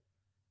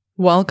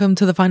Welcome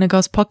to the Final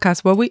Girls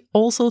podcast, where we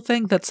also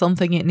think that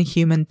something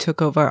inhuman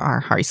took over our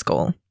high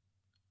school.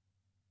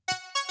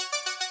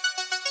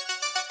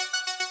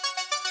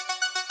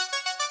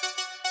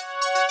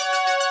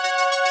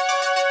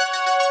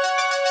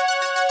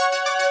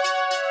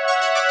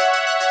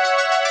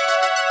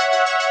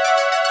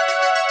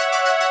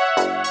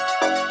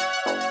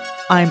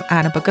 I'm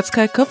Anna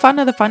Bogutska,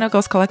 co-founder of the Final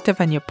Girls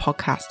Collective and your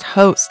podcast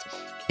host.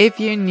 If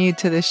you're new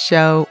to the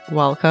show,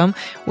 welcome.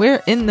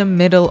 We're in the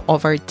middle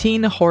of our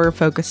teen horror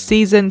focused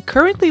season,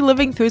 currently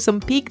living through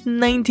some peak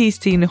 90s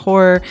teen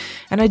horror,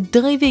 and are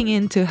diving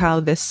into how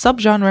this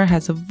subgenre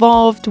has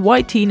evolved,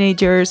 why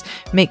teenagers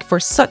make for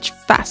such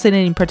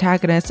fascinating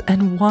protagonists,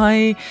 and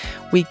why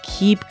we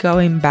keep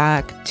going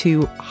back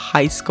to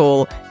high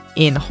school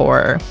in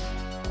horror.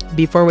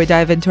 Before we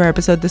dive into our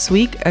episode this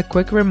week, a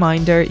quick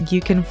reminder,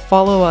 you can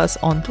follow us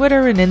on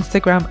Twitter and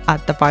Instagram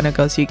at The Final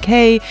Girls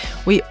UK.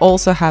 We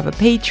also have a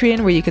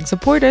Patreon where you can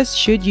support us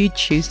should you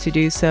choose to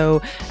do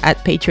so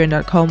at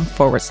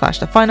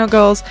patreon.com/The Final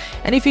Girls.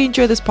 And if you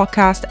enjoy this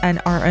podcast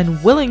and are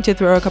unwilling to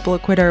throw a couple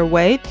of quid our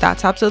way,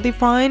 that's absolutely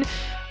fine.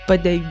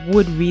 But they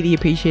would really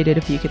appreciate it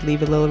if you could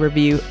leave a little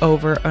review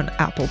over on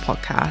Apple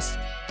Podcasts.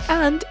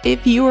 And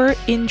if you are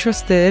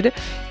interested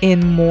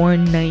in more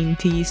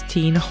 90s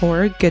teen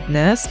horror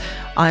goodness,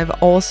 I've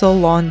also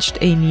launched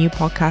a new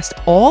podcast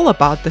all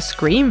about the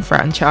Scream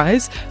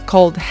franchise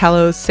called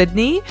Hello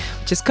Sydney,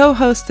 which is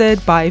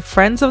co-hosted by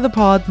friends of the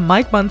pod,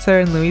 Mike Munzer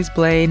and Louise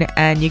Blaine.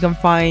 And you can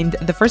find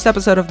the first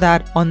episode of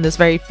that on this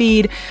very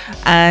feed,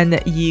 and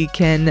you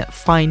can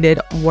find it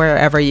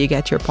wherever you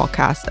get your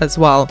podcast as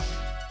well.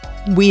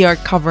 We are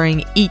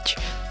covering each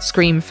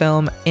Scream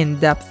film in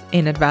depth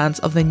in advance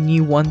of the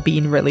new one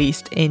being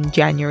released in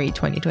January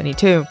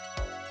 2022.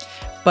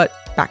 But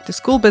back to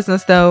school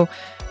business though.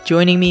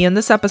 Joining me on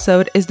this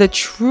episode is the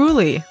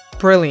truly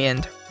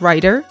brilliant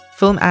writer,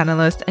 film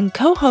analyst, and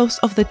co-host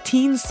of the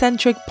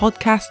teen-centric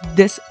podcast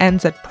This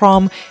Ends at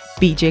Prom,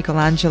 BJ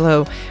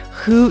Colangelo,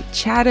 who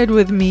chatted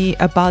with me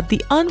about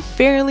the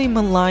unfairly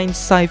maligned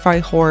sci-fi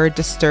horror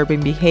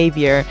Disturbing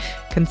Behaviour.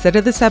 Consider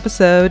this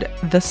episode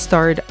the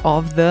start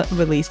of the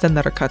Release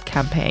Another Cut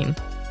campaign.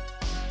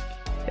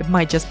 It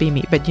might just be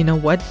me, but you know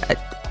what?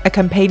 A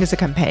campaign is a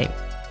campaign.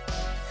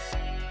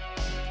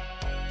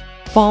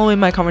 Following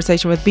my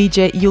conversation with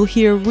BJ, you'll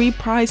hear a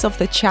reprise of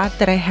the chat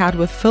that I had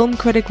with film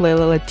critic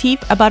Layla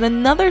Latif about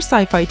another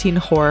sci-fi teen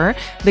horror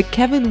that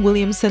Kevin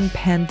Williamson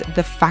penned,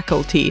 The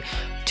Faculty.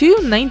 Two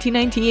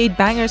 1998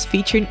 bangers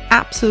featuring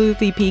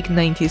absolutely peak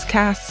 90s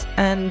casts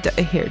and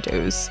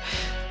hairdos.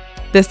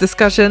 This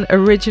discussion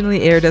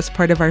originally aired as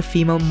part of our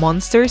Female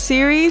Monster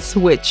series,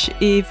 which,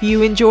 if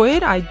you enjoy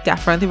it, I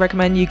definitely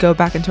recommend you go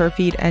back into our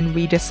feed and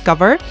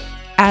rediscover.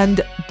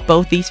 And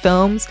both these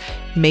films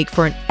make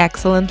for an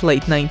excellent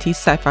late 90s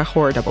sci-fi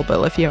horror double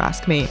bill, if you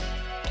ask me.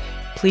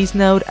 Please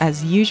note,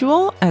 as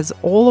usual, as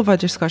all of our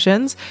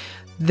discussions,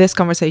 this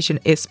conversation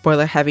is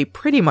spoiler heavy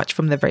pretty much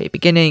from the very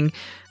beginning.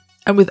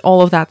 And with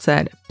all of that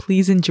said,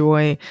 please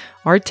enjoy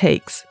our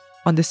takes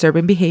on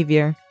Disturbing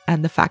Behaviour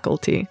and The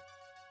Faculty.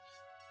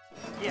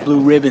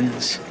 Blue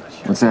Ribbons.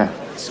 What's that?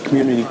 It's a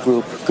community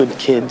group. Good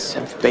kids,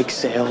 have bake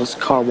sales,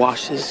 car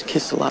washes,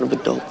 kiss a lot of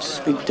adults,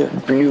 speak to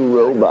Blue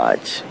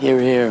Robots.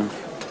 Hear, hear.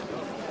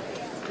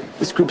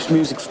 This group's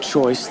music of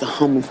choice, the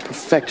hum of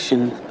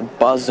perfection, the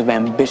buzz of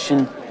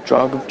ambition,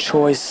 drug of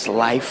choice,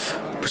 life,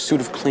 pursuit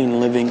of clean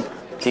living,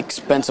 at the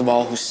expense of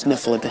all who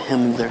sniffle at the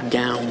hem of their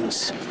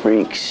gowns.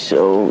 Freaks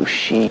so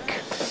chic.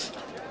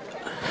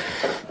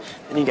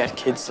 And you got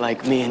kids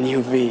like me and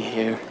UV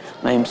here,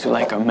 names who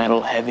like are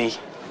metal heavy,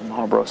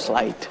 Marlboro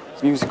Slight.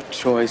 Music of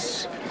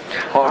choice,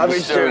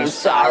 Harvester of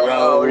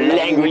sorrow,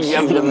 language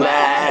of the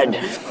mad.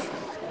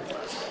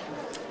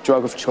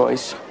 Drug of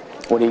choice,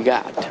 what do you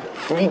got?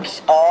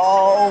 Freaks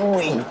all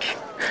week.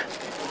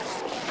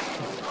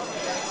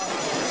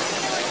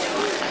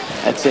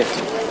 That's it.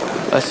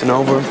 Lesson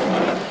over.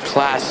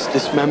 Class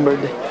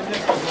dismembered.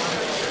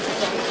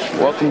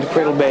 Welcome to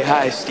Cradle Bay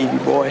High,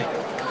 Stevie boy.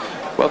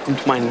 Welcome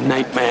to my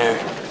nightmare.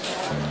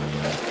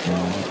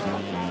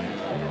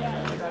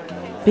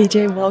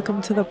 BJ,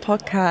 welcome to the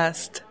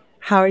podcast.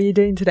 How are you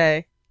doing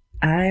today?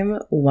 I'm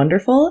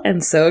wonderful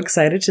and so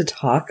excited to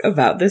talk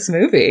about this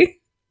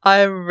movie.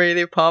 I'm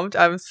really pumped.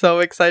 I'm so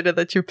excited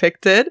that you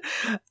picked it.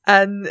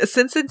 And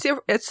since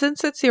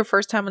it's your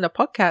first time on the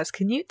podcast,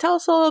 can you tell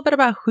us a little bit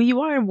about who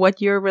you are and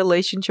what your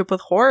relationship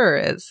with horror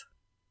is?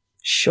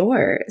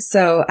 Sure.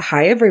 So,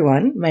 hi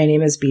everyone. My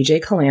name is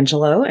BJ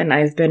Colangelo, and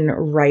I've been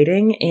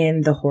writing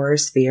in the horror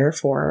sphere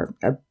for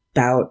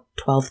about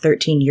 12,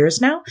 13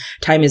 years now.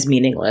 Time is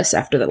meaningless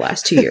after the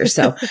last 2 years,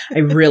 so I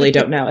really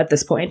don't know at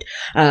this point.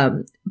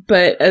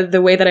 But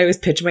the way that I always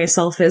pitch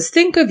myself is,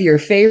 think of your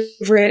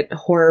favorite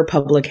horror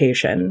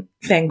publication,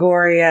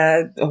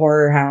 Fangoria,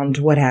 Horror Hound,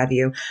 what have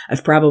you.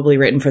 I've probably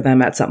written for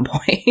them at some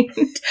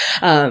point.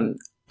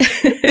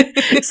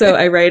 So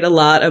I write a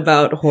lot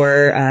about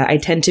horror. I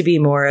tend to be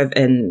more of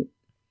an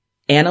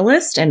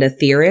analyst and a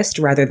theorist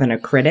rather than a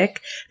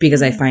critic,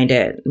 because I find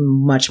it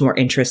much more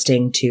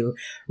interesting to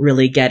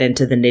really get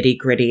into the nitty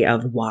gritty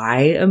of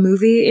why a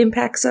movie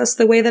impacts us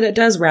the way that it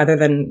does rather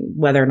than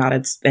whether or not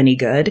it's any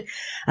good.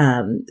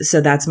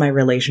 So that's my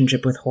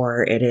relationship with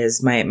horror. It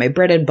is my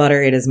bread and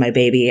butter. It is my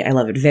baby. I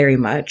love it very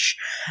much.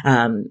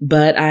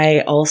 But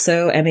I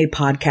also am a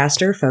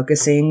podcaster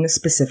focusing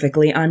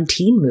specifically on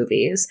teen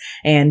movies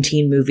and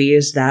teen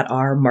movies that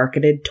are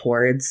marketed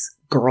towards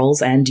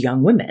girls and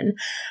young women.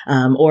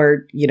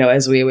 Or,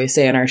 as we always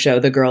say on our show,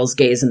 the girls,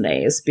 gays, and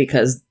theys,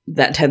 because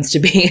that tends to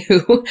be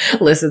who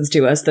listens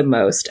to us the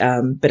most.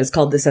 But it's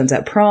called The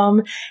Sunset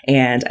Prom,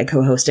 and I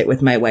co-host it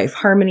with my wife,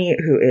 Harmony,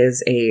 who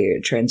is a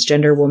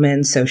transgender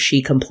woman. So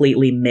she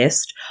completely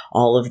missed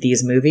all of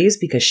these movies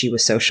because she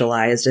was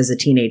socialized as a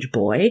teenage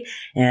boy.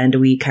 And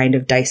we kind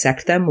of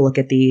dissect them, look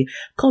at the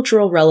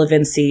cultural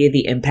relevancy,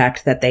 the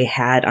impact that they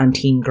had on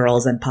teen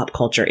girls and pop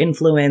culture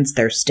influence,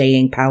 their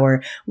staying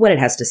power, what it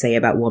has to say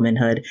about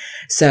womanhood.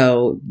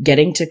 So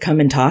getting to come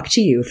and talk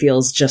to you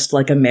feels just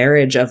like a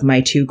marriage of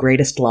my two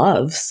greatest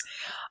loves.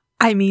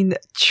 I mean,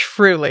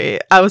 truly.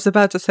 I was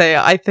about to say,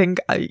 I think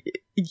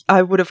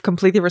I would have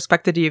completely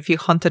respected you if you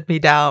hunted me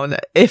down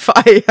if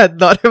I had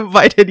not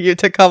invited you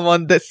to come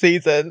on this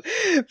season,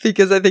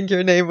 because I think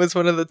your name was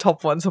one of the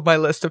top ones on my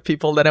list of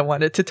people that I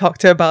wanted to talk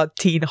to about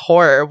teen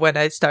horror when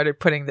I started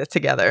putting this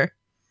together.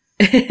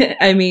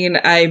 I mean,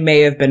 I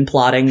may have been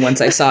plotting once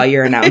I saw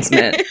your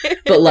announcement,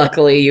 but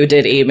luckily you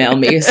did email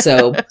me,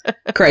 so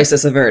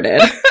crisis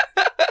averted.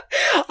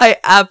 I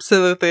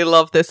absolutely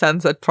love The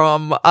Sunset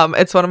Prom.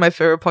 It's one of my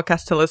favorite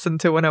podcasts to listen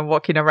to when I'm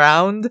walking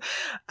around,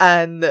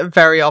 and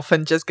very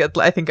often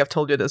I think I've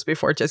told you this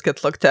before, just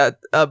get looked at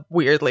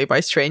weirdly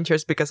by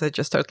strangers because I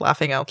just start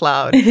laughing out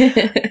loud.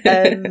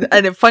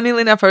 and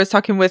funnily enough, I was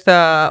talking with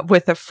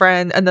a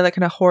friend, another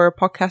kind of horror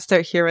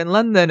podcaster here in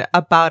London,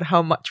 about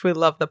how much we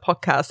love the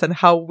podcast and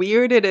how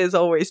weird it is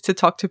always to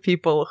talk to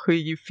people who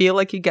you feel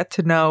like you get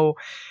to know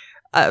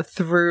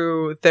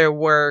through their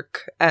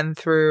work and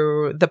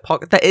through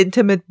the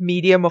intimate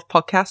medium of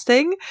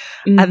podcasting,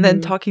 and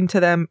then talking to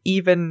them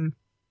even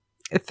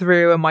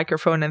through a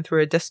microphone and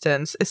through a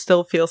distance, it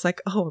still feels like,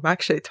 oh, I'm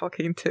actually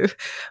talking to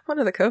one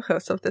of the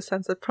co-hosts of The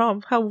Sunset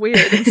Prom. How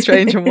weird and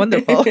strange and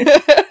wonderful.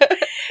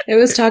 I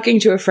was talking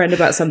to a friend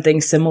about something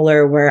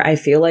similar where I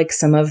feel like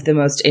some of the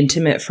most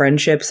intimate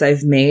friendships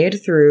I've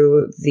made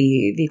through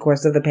the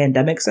course of the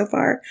pandemic so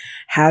far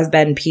have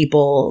been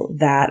people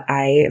that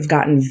I've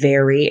gotten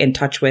very in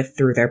touch with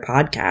through their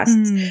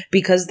podcasts,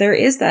 because there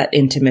is that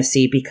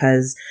intimacy,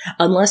 because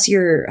unless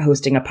you're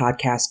hosting a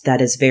podcast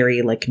that is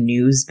very like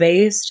news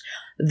based,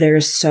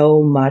 there's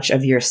so much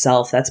of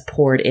yourself that's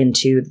poured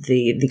into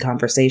the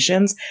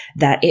conversations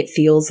that it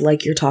feels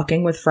like you're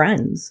talking with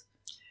friends.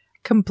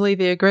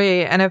 Completely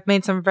agree. And I've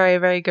made some very,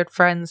 very good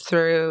friends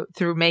through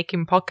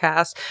making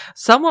podcasts.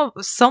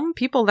 Some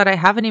people that I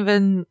haven't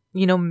even,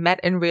 met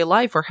in real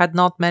life or had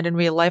not met in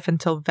real life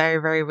until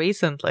very, very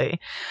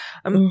recently.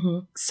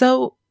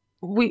 So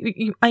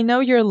I know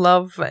your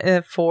love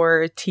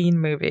for teen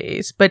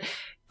movies, but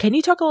can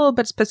you talk a little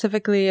bit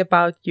specifically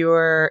about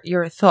your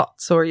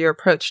thoughts or your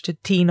approach to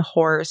teen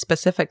horror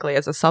specifically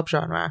as a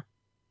subgenre?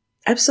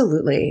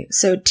 Absolutely.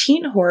 So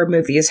teen horror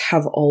movies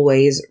have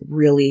always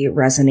really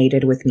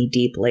resonated with me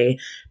deeply,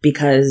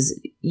 because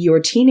your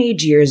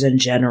teenage years in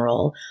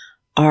general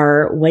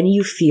are when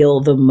you feel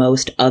the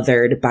most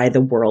othered by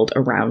the world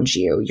around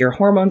you. Your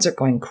hormones are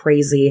going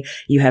crazy.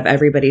 You have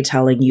everybody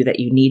telling you that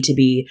you need to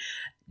be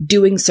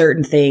doing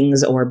certain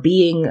things or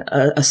being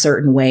a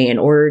certain way in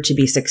order to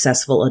be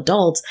successful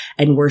adults,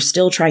 and we're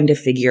still trying to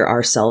figure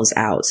ourselves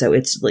out. So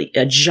it's like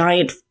a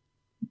giant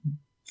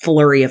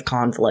flurry of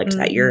conflict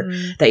that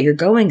you're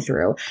going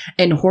through.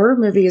 And horror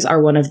movies are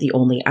one of the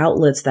only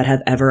outlets that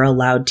have ever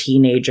allowed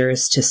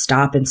teenagers to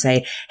stop and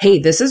say, hey,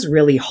 this is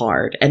really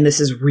hard and this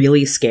is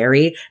really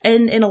scary.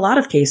 And in a lot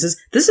of cases,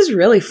 this is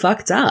really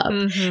fucked up.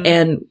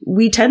 And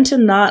we tend to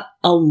not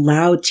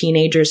allow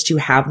teenagers to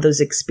have those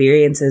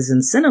experiences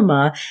in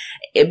cinema,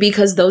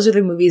 because those are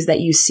the movies that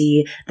you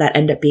see that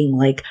end up being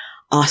like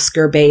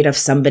Oscar bait of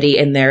somebody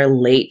in their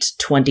late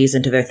 20s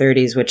into their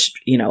 30s, which,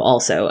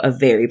 also a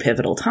very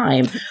pivotal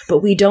time. But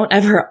we don't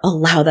ever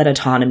allow that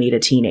autonomy to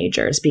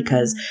teenagers,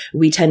 because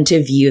we tend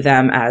to view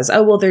them as,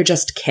 oh, well, they're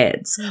just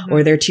kids,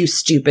 or they're too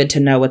stupid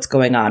to know what's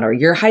going on, or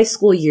your high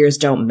school years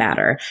don't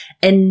matter.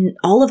 And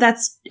all of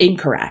that's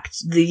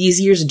incorrect. These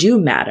years do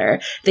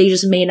matter. They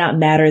just may not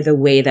matter the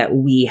way that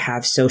we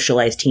have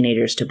socialized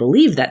teenagers to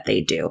believe that they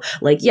do.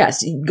 Like,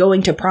 yes,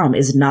 going to prom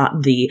is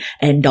not the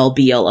end all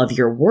be all of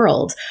your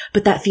world,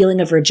 but that feeling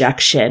of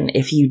rejection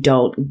if you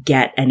don't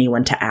get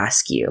anyone to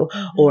ask you,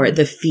 or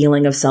the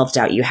feeling of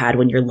self-doubt you had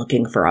when you're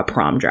looking for a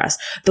prom dress,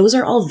 those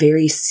are all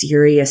very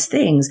serious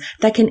things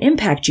that can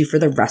impact you for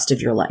the rest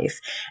of your life.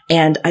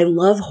 And I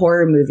love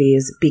horror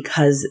movies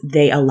because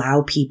they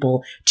allow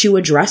people to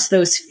address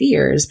those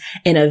fears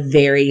in a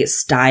very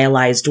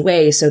stylized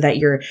way, so that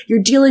you're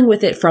dealing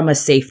with it from a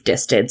safe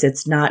distance.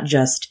 It's not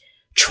just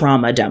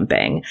trauma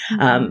dumping.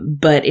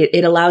 But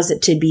it allows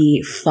it to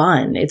be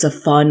fun. It's a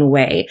fun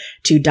way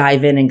to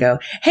dive in and go,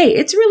 hey,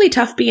 it's really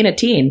tough being a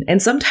teen.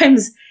 And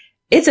sometimes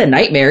it's a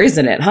nightmare,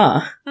 isn't it,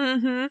 huh?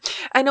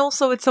 And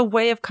also it's a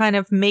way of kind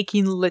of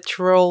making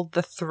literal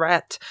the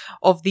threat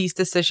of these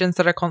decisions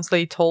that are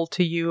constantly told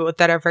to you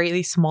that are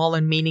very small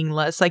and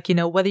meaningless. Like, you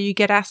know, whether you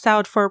get asked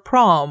out for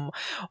prom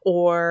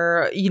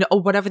or, you know,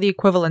 or whatever the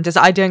equivalent is.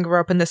 I didn't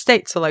grow up in the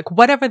States. So like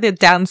whatever the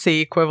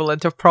dancey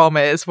equivalent of prom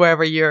is,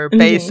 wherever you're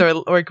based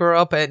or grew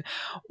up in,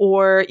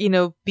 or,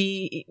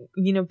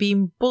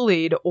 being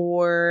bullied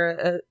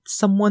or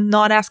someone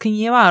not asking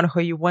you out who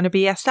you want to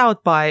be asked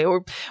out by,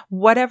 or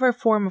whatever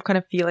form of kind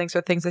of feelings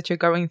or things that you're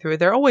going through,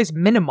 they're always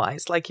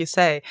minimized, like you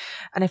say.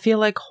 And I feel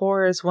like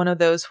horror is one of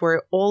those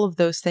where all of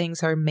those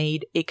things are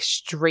made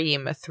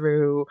extreme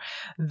through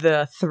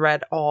the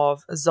threat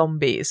of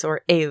zombies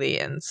or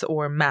aliens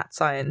or mad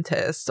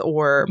scientists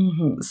or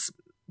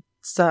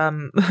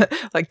some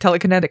like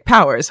telekinetic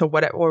powers or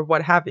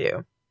what have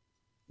you.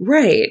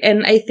 Right.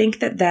 And I think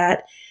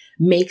that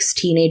makes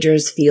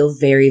teenagers feel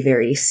very,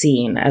 very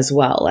seen as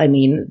well. I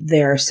mean,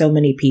 there are so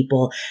many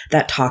people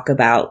that talk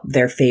about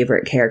their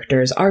favorite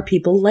characters are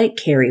people like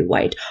Carrie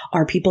White,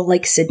 are people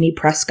like Sidney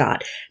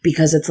Prescott,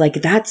 because it's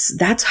like,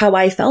 that's how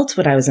I felt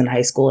when I was in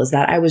high school, is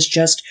that I was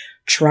just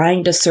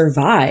trying to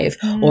survive,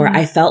 or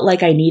I felt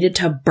like I needed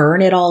to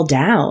burn it all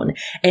down.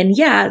 And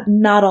yeah,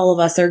 not all of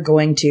us are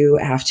going to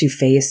have to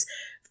face,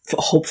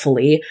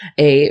 hopefully,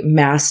 a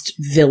masked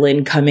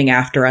villain coming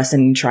after us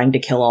and trying to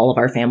kill all of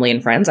our family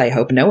and friends. I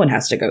hope no one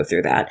has to go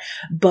through that.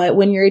 But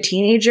when you're a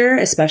teenager,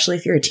 especially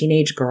if you're a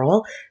teenage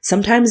girl,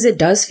 sometimes it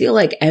does feel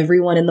like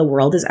everyone in the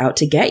world is out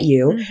to get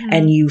you,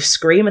 and you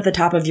scream at the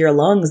top of your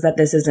lungs that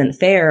this isn't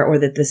fair or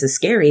that this is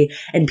scary,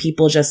 and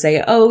people just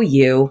say, oh,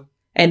 you.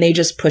 And they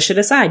just push it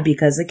aside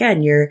because,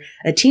 again, you're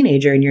a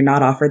teenager and you're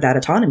not offered that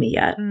autonomy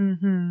yet.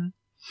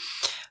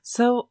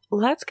 So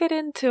let's get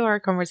into our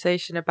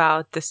conversation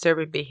about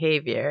disturbing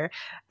behavior.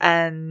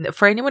 And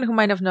for anyone who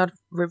might have not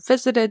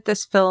revisited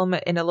this film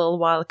in a little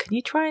while, can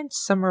you try and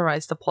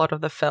summarize the plot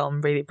of the film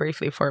really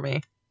briefly for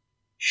me?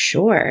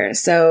 Sure.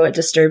 So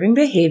Disturbing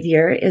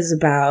Behavior is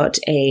about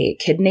a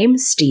kid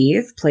named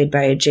Steve, played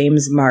by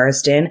James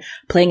Marsden,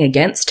 playing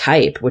against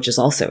type, which is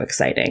also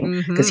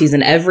exciting because he's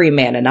an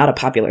everyman and not a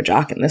popular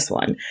jock in this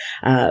one.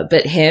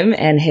 But him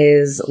and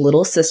his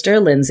little sister,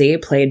 Lindsay,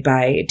 played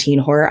by teen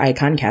horror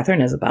icon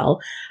Katherine Isabelle,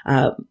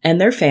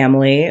 and their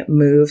family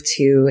move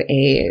to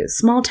a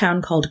small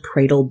town called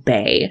Cradle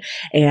Bay.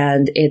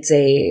 And it's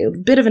a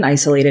bit of an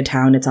isolated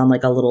town. It's on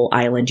like a little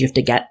island. You have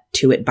to get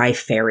to it by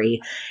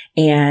ferry.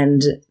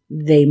 And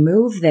they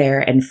move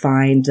there and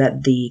find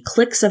that the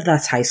cliques of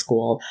this high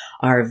school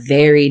are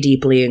very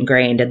deeply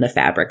ingrained in the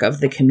fabric of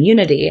the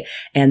community.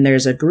 And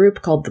there's a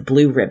group called the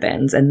Blue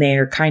Ribbons, and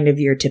they're kind of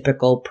your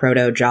typical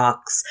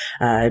proto-jocks,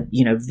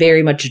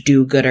 very much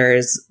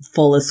do-gooders,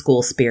 full of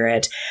school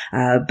spirit.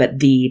 But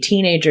the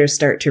teenagers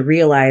start to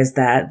realize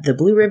that the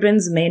Blue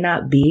Ribbons may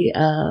not be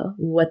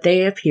what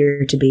they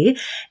appear to be.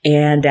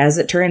 And as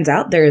it turns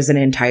out, there is an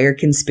entire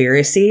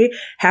conspiracy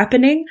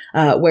happening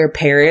where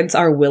parents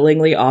are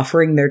willingly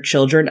offering their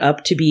children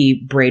up to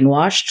be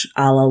brainwashed,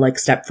 a la like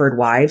Stepford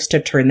Wives,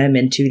 to turn them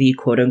into the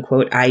quote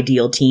unquote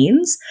ideal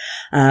teens.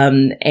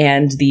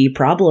 And the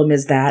problem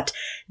is that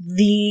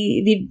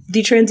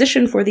the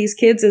transition for these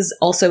kids is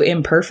also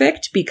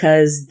imperfect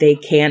because they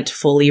can't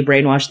fully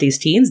brainwash these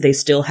teens. They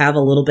still have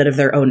a little bit of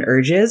their own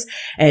urges.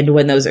 And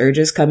when those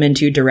urges come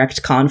into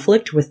direct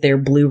conflict with their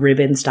blue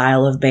ribbon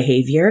style of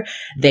behavior,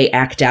 they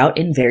act out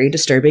in very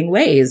disturbing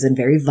ways and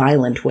very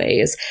violent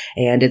ways.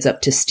 And it's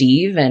up to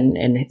Steve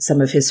and some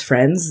of his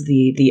friends,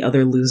 the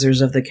other losers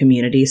of the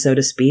community, so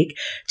to speak,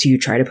 to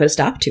try to put a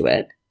stop to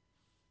it.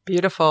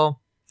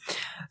 Beautiful.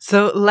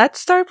 So let's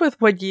start with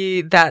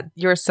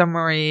your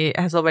summary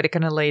has already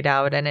kind of laid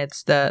out, and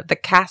it's the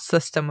caste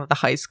system of the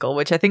high school,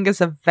 which I think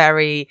is a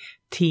very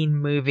teen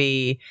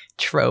movie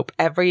trope.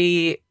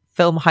 Every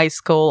film high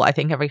school, I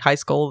think every high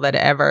school that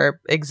ever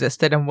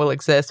existed and will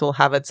exist will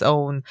have its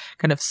own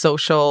kind of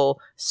social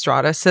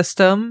strata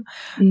system.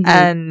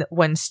 And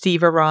when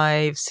Steve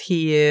arrives,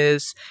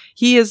 he's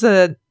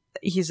a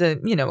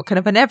kind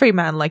of an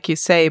everyman, like you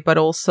say, but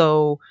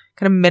also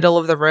kind of middle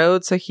of the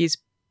road. So he's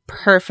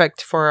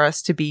perfect for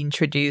us to be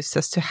introduced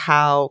as to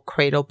how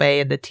Cradle Bay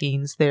and the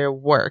teens there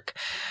work.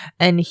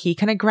 And he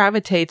kind of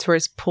gravitates or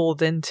is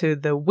pulled into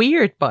the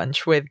weird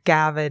bunch with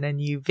Gavin and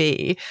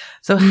UV.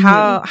 So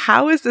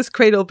how is this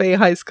Cradle Bay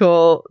High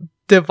School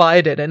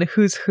divided, and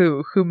who's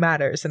who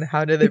matters, and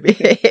how do they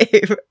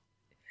behave?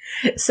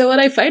 So what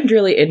I find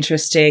really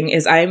interesting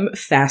is I'm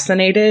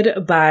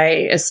fascinated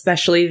by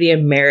especially the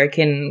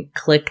American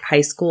clique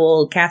high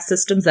school caste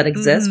systems that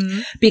exist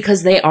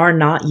because they are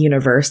not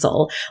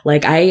universal.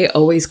 Like, I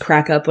always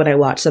crack up when I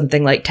watch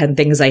something like 10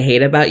 Things I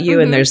Hate About You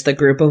and there's the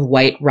group of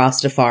white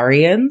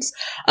Rastafarians.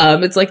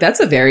 It's like, that's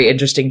a very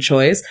interesting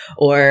choice.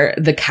 Or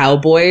the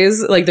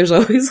Cowboys. Like, there's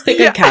always like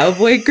a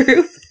cowboy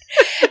group.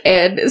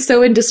 And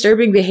so in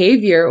Disturbing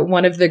Behavior,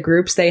 one of the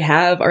groups they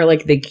have are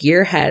like the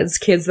gearheads,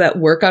 kids that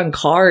work on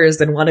cars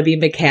and want to be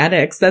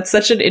mechanics. That's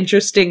such an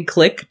interesting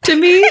clique to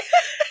me.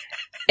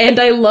 And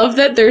I love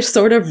that they're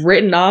sort of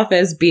written off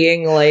as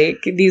being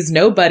like these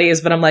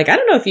nobodies, but I'm like, I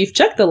don't know if you've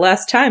checked the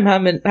last time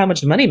how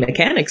much money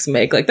mechanics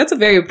make. Like, that's a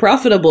very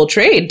profitable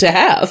trade to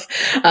have.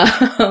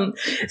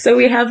 So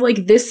we have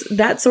like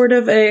that sort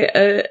of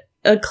a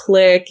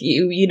clique.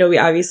 You know, we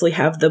obviously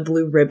have the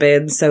blue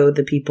ribbons, so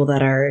the people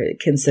that are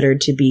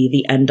considered to be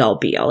the end all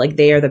be all, like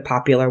they are the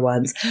popular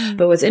ones.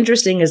 But what's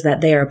interesting is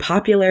that they are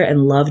popular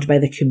and loved by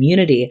the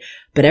community,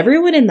 but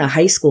everyone in the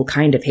high school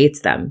kind of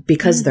hates them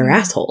because they're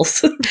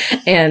assholes.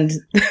 And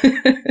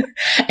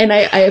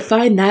I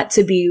find that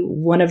to be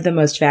one of the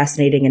most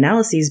fascinating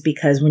analyses,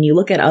 because when you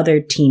look at other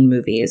teen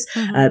movies,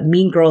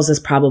 Mean Girls is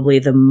probably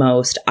the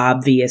most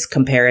obvious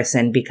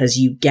comparison, because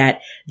you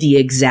get the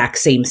exact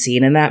same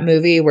scene in that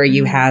movie where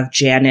you have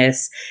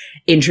Janice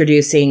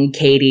introducing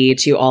Katie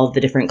to all of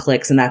the different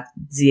cliques, and that's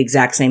the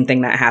exact same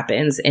thing that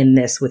happens in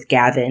this with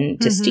Gavin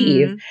to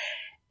Steve.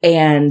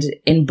 And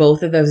in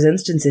both of those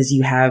instances,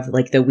 you have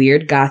like the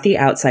weird gothy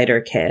outsider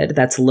kid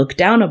that's looked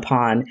down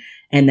upon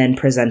and then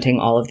presenting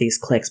all of these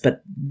cliques.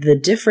 But the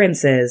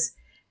difference is,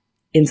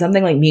 in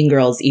something like Mean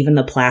Girls, even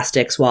the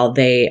plastics, while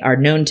they are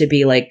known to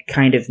be like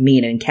kind of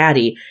mean and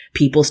catty,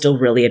 people still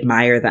really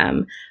admire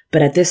them.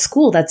 But at this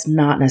school, that's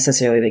not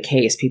necessarily the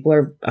case. People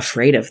are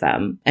afraid of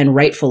them, and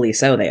rightfully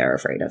so, they are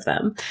afraid of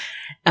them.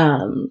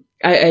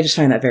 I just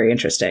find that very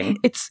interesting.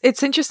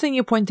 It's interesting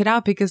you pointed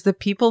out, because the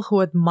people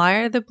who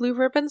admire the blue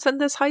ribbons in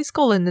this high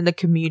school and in the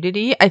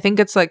community, I think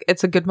it's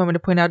a good moment to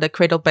point out that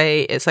Cradle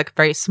Bay is like a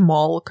very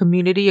small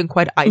community and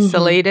quite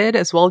isolated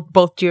as well,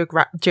 both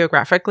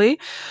geographically,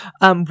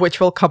 which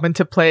will come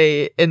into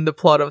play in the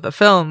plot of the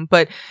film.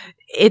 But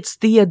it's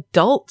the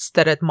adults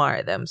that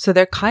admire them. So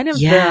they're kind of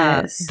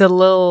the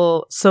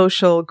little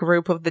social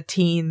group of the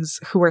teens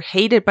who are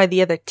hated by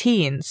the other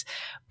teens,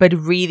 but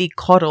really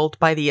coddled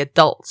by the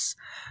adults.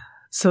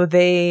 So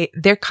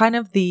they're kind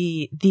of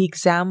the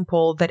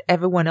example that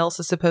everyone else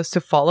is supposed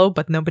to follow,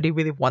 but nobody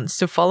really wants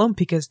to follow,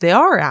 because they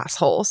are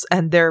assholes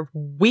and they're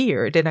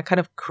weird in a kind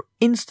of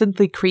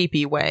instantly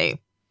creepy way.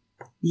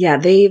 Yeah,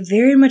 they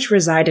very much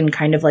reside in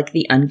kind of like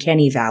the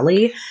uncanny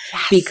valley,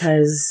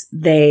 because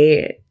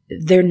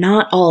they're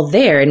not all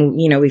there.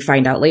 And, you know, we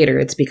find out later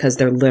it's because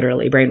they're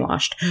literally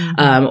brainwashed,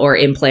 or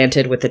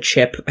implanted with a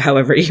chip,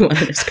 however you want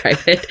to describe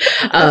it.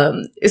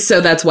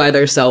 So that's why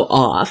they're so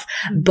off.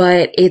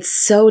 But it's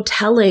so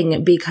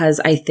telling,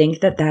 because I think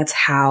that that's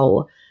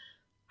how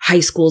high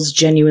schools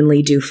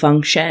genuinely do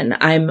function.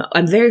 I'm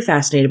very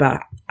fascinated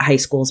about high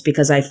schools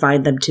because I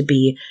find them to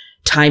be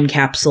time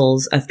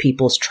capsules of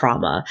people's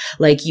trauma.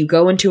 Like, you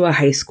go into a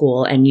high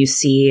school and you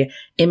see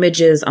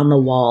images on the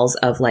walls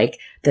of like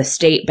the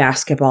state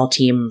basketball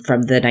team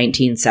from the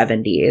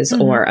 1970s,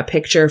 or a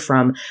picture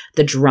from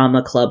the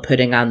drama club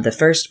putting on the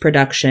first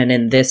production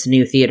in this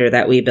new theater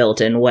that we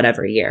built in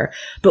whatever year.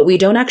 But we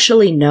don't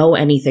actually know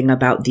anything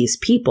about these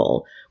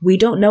people. We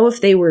don't know if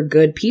they were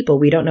good people.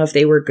 We don't know if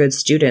they were good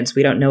students.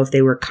 We don't know if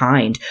they were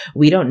kind.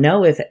 We don't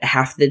know if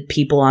half the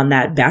people on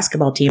that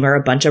basketball team are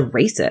a bunch of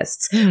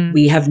racists.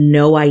 We have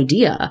no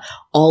idea.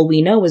 All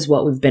we know is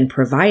what we've been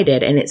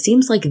provided. And it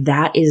seems like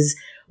that is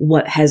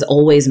what has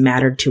always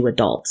mattered to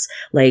adults.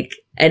 Like,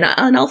 and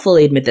I'll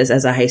fully admit this,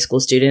 as a high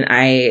school student,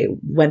 I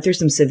went through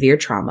some severe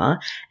trauma,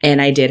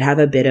 and I did have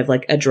a bit of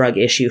like a drug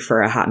issue for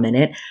a hot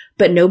minute,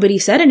 but nobody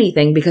said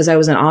anything because I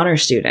was an honor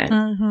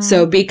student.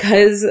 So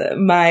because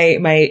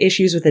my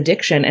issues with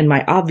addiction and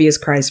my obvious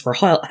cries for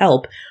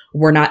help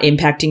were not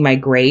impacting my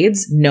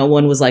grades, no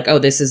one was like, oh,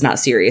 this is not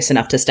serious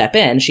enough to step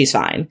in. She's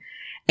fine.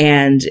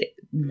 And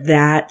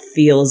that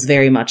feels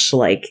very much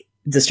like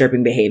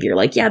Disturbing Behavior.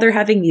 Like, yeah, they're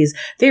having these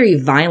very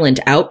violent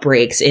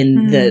outbreaks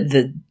in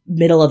the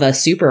middle of a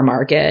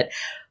supermarket,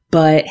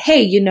 but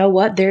hey, you know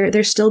what?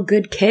 They're still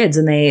good kids,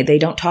 and they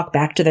don't talk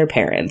back to their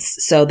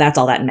parents. So that's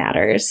all that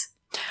matters.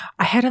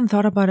 I hadn't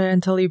thought about it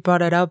until you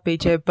brought it up,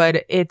 BJ,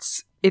 but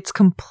it's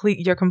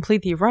complete. You're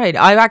completely right.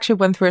 I actually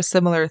went through a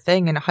similar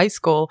thing in high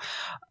school,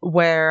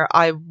 where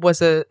I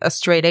was a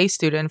straight A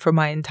student for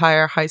my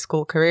entire high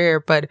school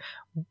career, but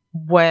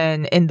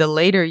when in the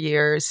later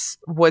years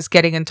was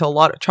getting into a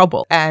lot of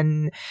trouble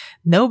and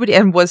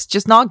was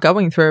just not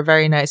going through a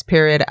very nice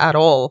period at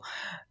all.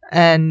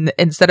 And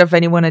instead of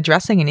anyone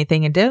addressing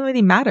anything, it didn't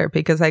really matter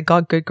because I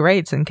got good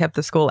grades and kept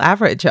the school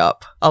average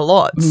up a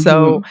lot.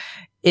 So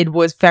it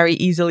was very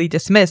easily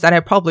dismissed, and I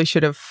probably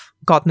should have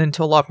gotten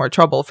into a lot more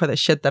trouble for the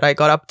shit that I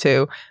got up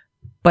to,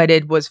 but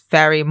it was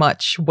very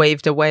much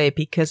waved away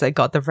because I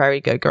got the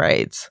very good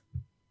grades.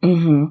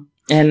 And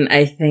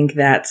I think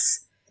that's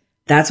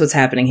what's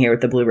happening here with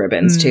the blue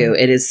ribbons too.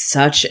 It is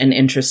such an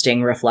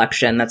interesting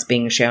reflection that's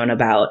being shown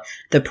about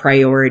the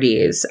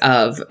priorities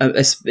of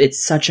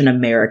it's such an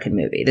American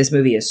movie. This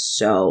movie is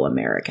so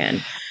American.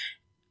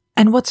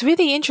 And what's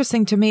really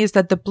interesting to me is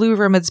that the blue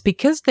ribbons,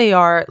 because they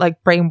are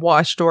like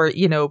brainwashed or,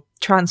 you know,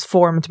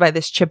 transformed by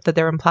this chip that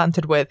they're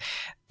implanted with,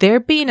 they're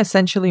being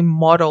essentially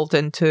modeled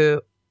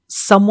into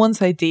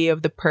someone's idea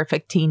of the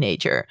perfect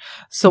teenager.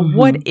 So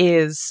what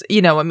is,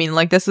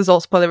 this is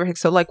all spoilerific.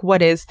 So like,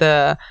 what is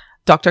the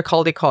Dr.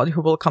 Caldecott,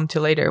 who we'll come to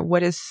later,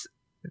 what is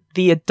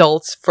the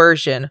adult's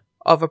version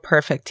of a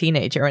perfect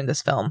teenager in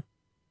this film?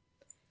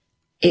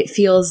 It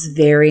feels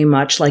very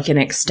much like an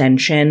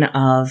extension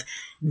of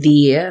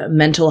the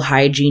mental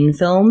hygiene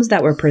films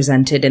that were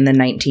presented in the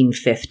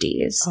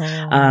 1950s,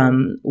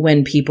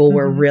 when people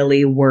were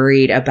really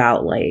worried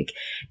about like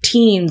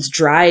teens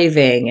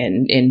driving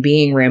and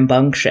being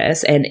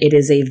rambunctious. And it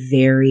is a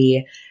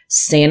very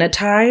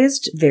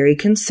sanitized, very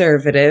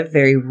conservative,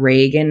 very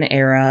Reagan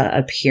era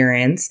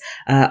appearance,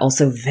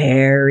 also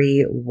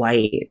very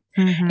white.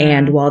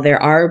 And while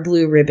there are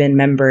Blue Ribbon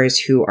members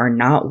who are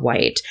not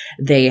white,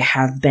 they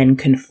have been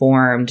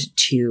conformed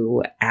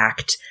to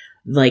act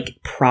like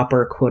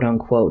proper quote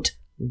unquote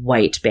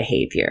white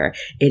behavior.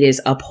 It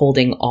is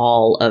upholding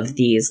all of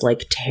these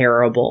like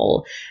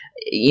terrible,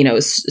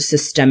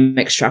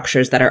 systemic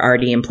structures that are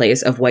already in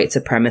place of white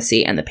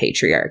supremacy and the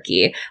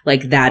patriarchy.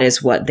 Like that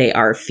is what they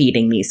are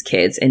feeding these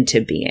kids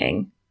into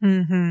being.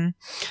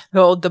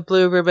 Well, the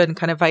Blue Ribbon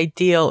kind of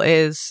ideal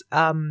is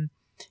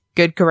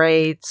good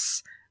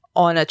grades,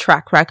 on a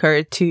track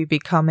record to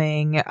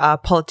becoming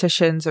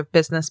politicians or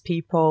business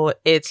people.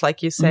 It's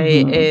like you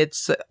say,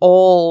 it's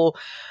all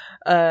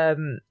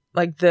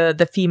like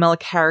the female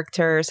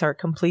characters are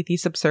completely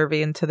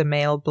subservient to the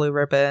male Blue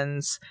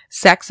Ribbons.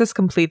 Sex is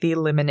completely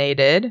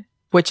eliminated,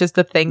 which is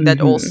the thing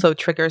that also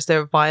triggers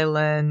their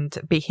violent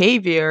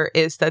behavior,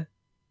 is that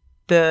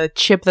the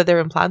chip that they're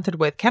implanted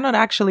with cannot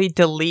actually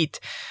delete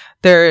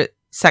their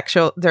sex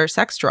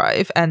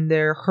drive and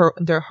their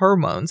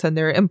hormones and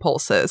their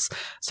impulses.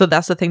 So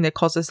that's the thing that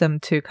causes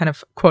them to kind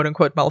of quote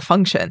unquote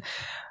malfunction.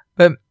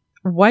 But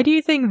why do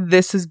you think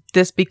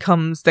this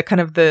becomes the kind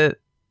of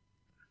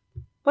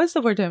what's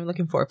the word I'm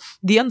looking for?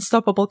 The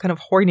unstoppable kind of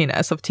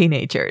horniness of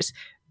teenagers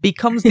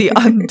becomes the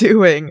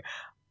undoing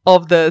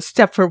of the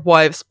Stepford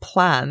Wives'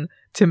 plan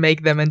to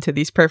make them into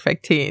these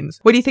perfect teens.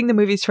 What do you think the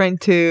movie's trying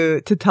to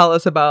tell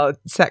us about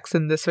sex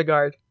in this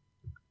regard?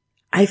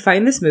 I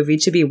find this movie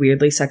to be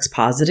weirdly sex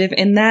positive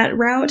in that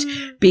route,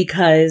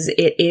 because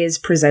it is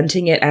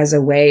presenting it as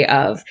a way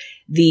of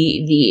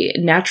the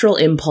natural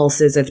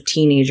impulses of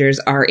teenagers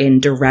are in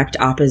direct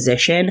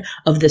opposition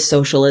of the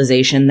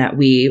socialization that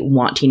we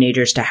want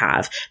teenagers to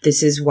have.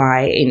 This is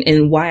why,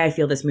 and why I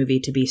feel this movie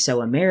to be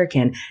so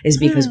American, is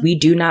because we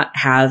do not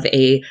have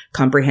a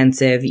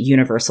comprehensive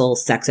universal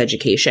sex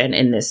education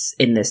in this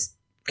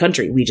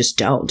country. We just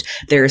don't.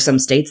 There are some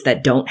states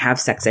that don't have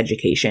sex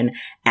education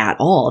at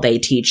all. They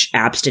teach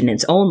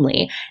abstinence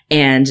only.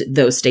 And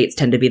those states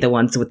tend to be the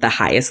ones with the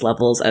highest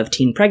levels of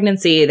teen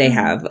pregnancy. They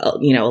have, a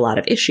lot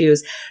of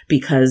issues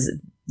because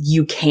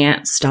you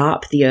can't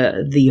stop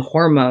the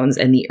hormones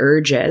and the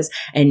urges,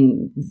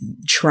 and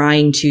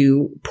trying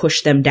to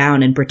push them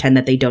down and pretend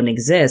that they don't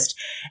exist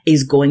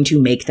is going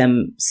to make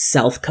them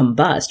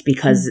self-combust,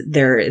 because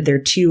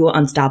they're two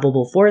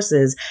unstoppable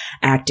forces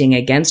acting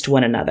against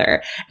one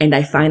another. And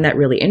I find that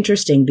really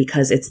interesting,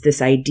 because it's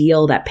this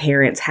ideal that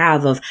parents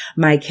have of,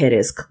 my kid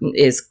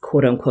is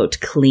quote unquote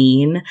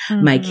clean.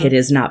 My kid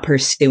is not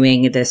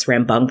pursuing this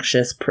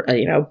rambunctious,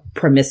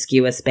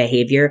 promiscuous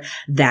behavior.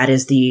 That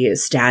is the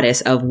status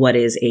of what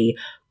is a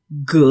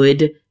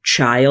good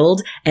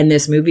child. And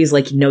this movie is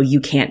like, no,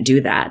 you can't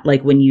do that.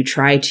 Like, when you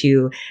try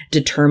to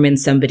determine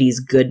somebody's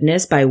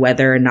goodness by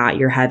whether or not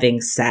you're having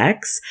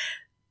sex,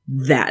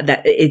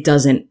 that it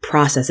doesn't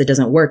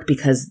work,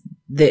 because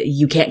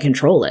you can't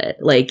control it.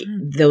 Like,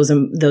 those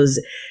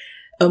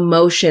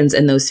emotions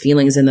and those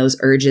feelings and those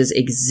urges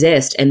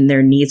exist, and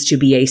there needs to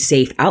be a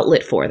safe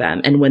outlet for them.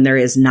 And when there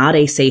is not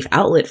a safe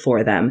outlet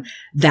for them,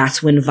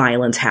 that's when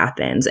violence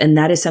happens. And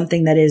that is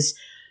something that is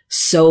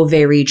so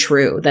very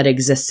true that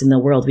exists in the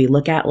world. We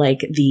look at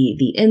like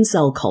the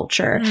incel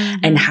culture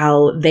and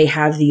how they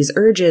have these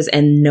urges,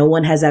 and no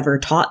one has ever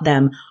taught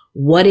them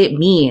what it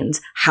means,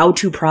 how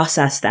to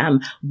process them,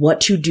 what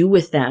to do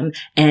with them,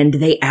 and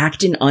they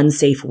act in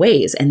unsafe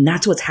ways. And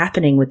that's what's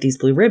happening with these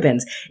Blue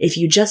Ribbons. If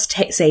you just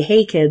say,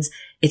 hey kids,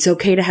 it's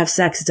okay to have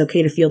sex, it's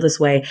okay to feel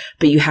this way,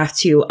 but you have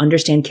to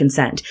understand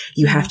consent.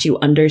 You have to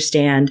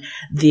understand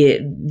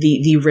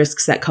the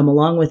risks that come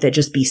along with it.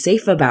 Just be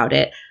safe about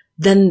it.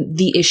 Then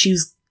the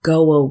issues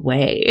go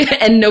away.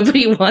 And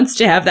nobody wants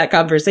to have that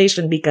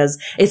conversation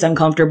because it's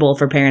uncomfortable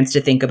for parents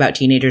to think about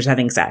teenagers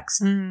having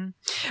sex. And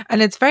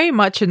it's very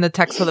much in the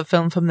text of the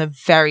film from the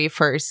very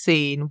first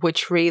scene,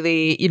 which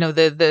really,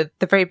 the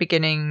very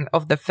beginning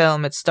of the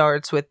film, it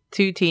starts with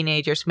two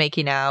teenagers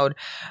making out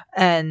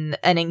and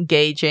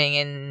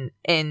engaging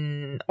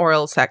in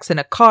oral sex in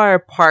a car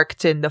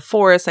parked in the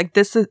forest. Like,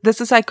 this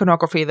is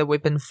iconography that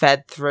we've been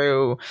fed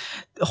through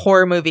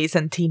horror movies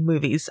and teen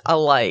movies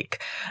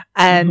alike.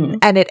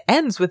 And it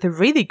ends with a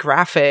really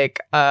graphic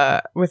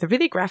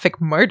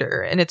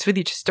murder. And it's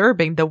really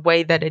disturbing the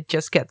way that it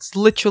just gets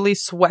literally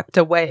swept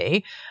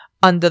away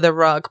under the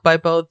rug by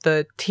both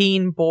the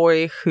teen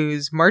boy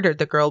who's murdered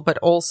the girl, but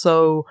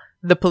also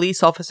the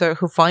police officer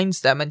who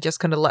finds them and just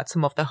kind of lets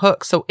them off the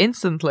hook. So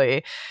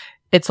instantly,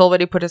 it's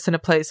already put us in a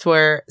place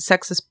where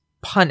sex is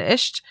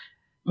punished,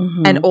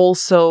 and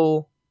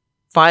also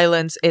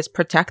violence is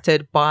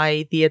protected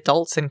by the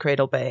adults in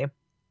Cradle Bay.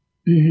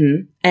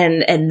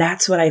 And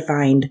that's what I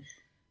find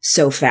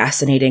so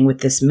fascinating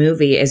with this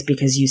movie, is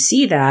because you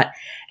see that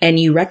and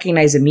you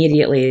recognize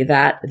immediately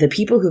that the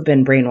people who've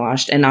been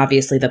brainwashed, and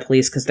obviously the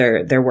police, because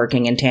they're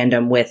working in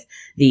tandem with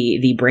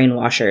the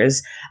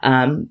brainwashers,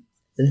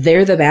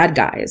 they're the bad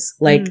guys.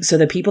 Like, so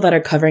the people that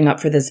are covering up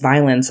for this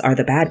violence are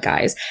the bad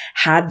guys.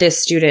 Had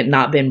this student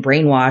not been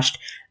brainwashed,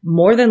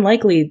 more than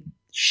likely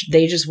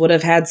they just would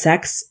have had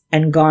sex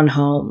and gone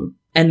home.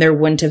 And there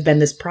wouldn't have been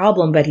this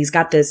problem, but he's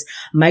got this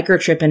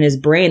microchip in his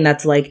brain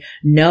that's like,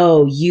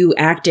 no, you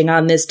acting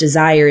on this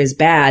desire is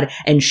bad.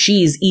 And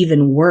she's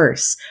even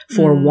worse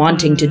for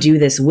wanting to do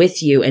this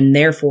with you. And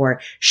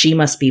therefore she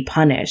must be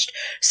punished.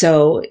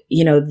 So,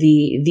 you know,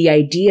 the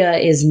idea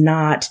is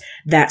not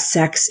that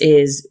sex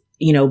is,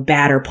 you know,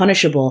 bad or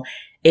punishable.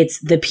 It's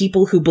the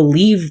people who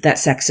believe that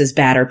sex is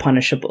bad or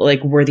punishable,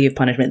 like worthy of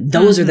punishment.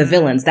 Those are the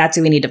villains. That's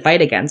who we need to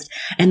fight against.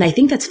 And I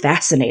think that's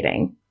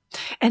fascinating.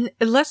 And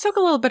let's talk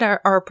a little bit about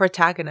our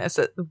protagonists,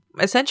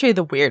 essentially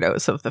the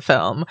weirdos of the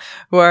film,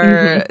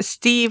 where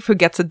Steve, who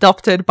gets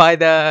adopted by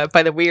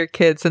the weird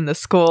kids in the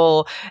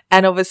school,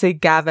 and obviously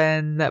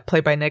Gavin,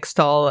 played by Nick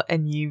Stahl,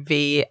 and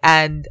UV,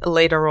 and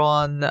later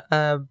on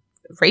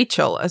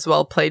Rachel as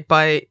well, played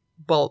by,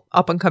 well,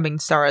 up-and-coming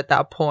star at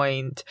that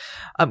point,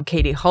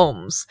 Katie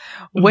Holmes.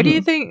 What do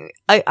you think?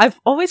 I've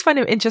always found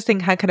it interesting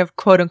how kind of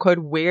quote-unquote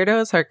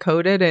weirdos are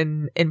coded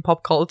in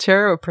pop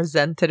culture or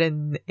presented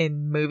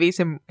in movies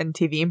and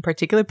TV in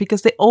particular,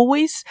 because they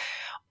always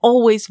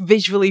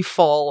visually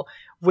fall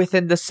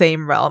within the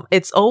same realm.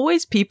 It's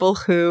always people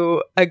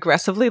who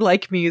aggressively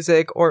like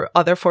music or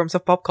other forms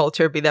of pop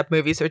culture, be that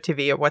movies or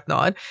TV or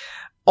whatnot,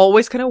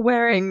 always kind of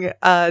wearing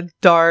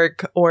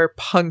dark or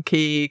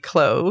punky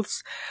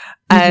clothes,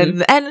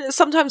 and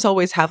sometimes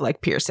always have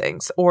like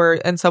piercings, or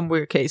in some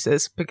weird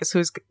cases, because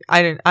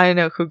I don't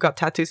know who got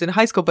tattoos in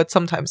high school, but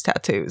sometimes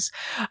tattoos.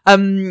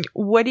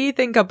 What do you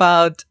think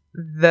about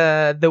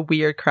the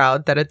weird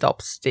crowd that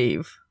adopts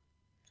Steve?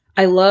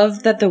 I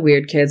love that the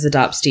weird kids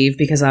adopt Steve,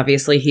 because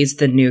obviously he's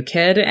the new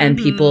kid and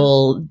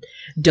people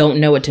don't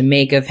know what to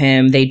make of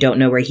him. They don't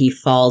know where he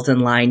falls in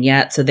line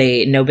yet. So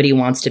nobody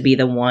wants to be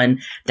the one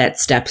that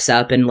steps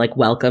up and like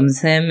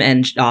welcomes him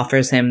and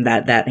offers him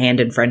that hand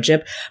in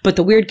friendship. But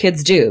the weird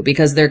kids do,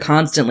 because they're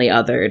constantly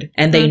othered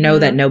and they know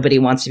that nobody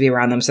wants to be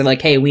around them. So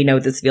like, hey, we know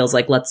what this feels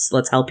like.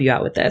 Let's help you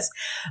out with this.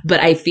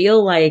 But I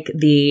feel like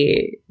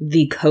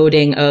the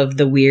coding of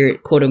the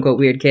weird, quote unquote,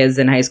 weird kids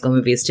in high school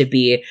movies to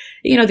be,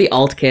 you know, the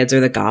alt kids or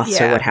the goths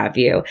or what have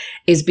you,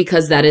 is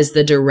because that is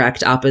the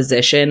direct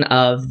opposition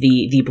of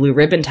the blue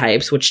ribbon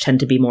types, which tend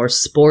to be more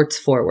sports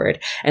forward.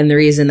 And the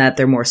reason that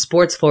they're more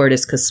sports forward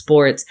is because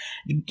sports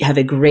have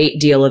a great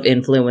deal of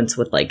influence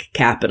with like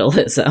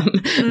capitalism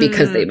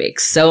because they make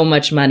so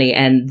much money,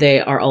 and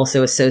they are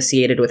also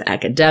associated with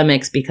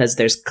academics because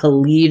there's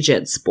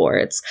collegiate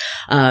sports.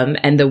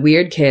 And the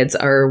weird kids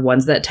are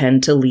ones that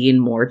tend to lean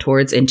more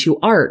towards into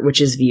art, which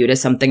is viewed as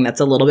something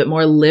that's a little bit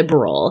more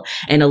liberal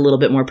and a little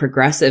bit more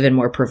progressive and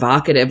more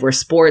provocative, where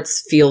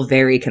sports feel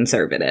very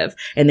conservative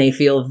and they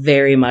feel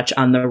very much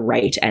on the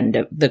right end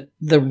of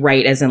the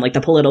right, as in like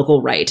the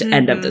political right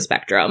end of the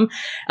spectrum.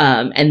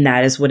 And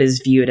that is what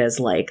is viewed as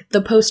like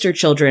the poster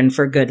children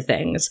for good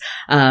things.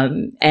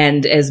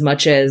 And as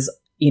much as,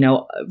 you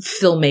know,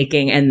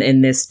 filmmaking and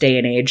in this day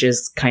and age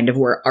is kind of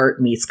where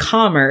art meets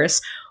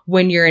commerce,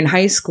 when you're in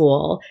high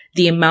school,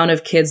 the amount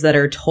of kids that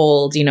are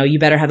told, you know, you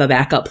better have a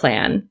backup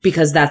plan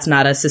because that's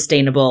not a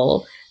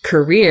sustainable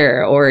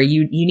career, or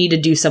you need to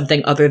do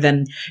something other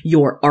than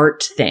your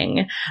art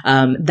thing.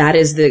 That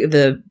is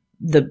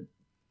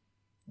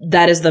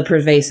that is the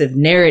pervasive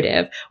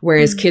narrative.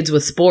 Whereas kids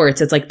with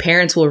sports, it's like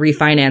parents will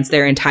refinance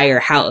their entire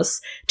house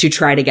to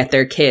try to get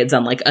their kids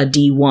on like a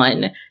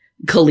D1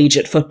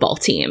 collegiate football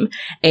team.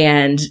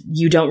 And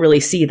you don't really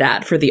see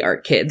that for the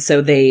art kids.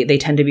 So they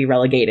tend to be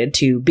relegated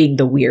to being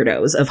the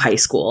weirdos of high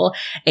school.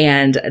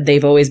 And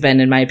they've always been,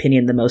 in my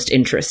opinion, the most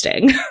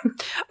interesting.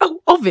 Oh,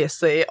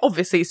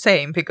 obviously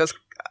same, because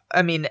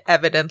I mean,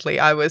 evidently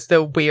I was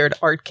the weird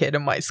art kid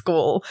in my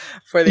school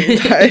for the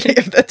entirety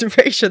of the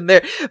duration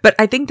there. But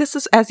I think this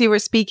is, as you were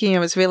speaking, I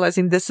was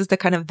realizing this is the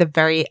kind of the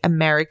very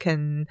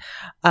American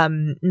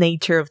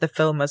nature of the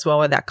film as well,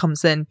 where that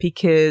comes in,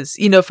 because,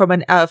 you know, from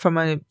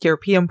a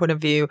European point of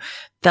view,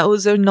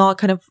 those are not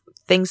kind of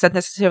things that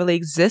necessarily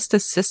exist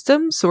as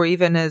systems or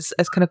even as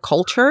kind of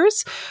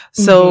cultures.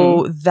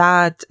 So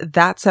that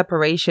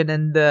separation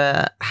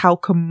and how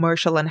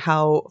commercial and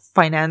how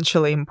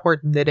financially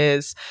important it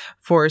is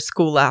for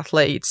school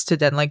athletes to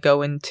then like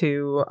go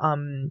into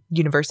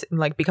university,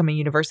 like becoming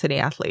university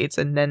athletes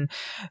and then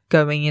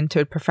going into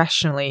it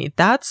professionally.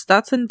 That's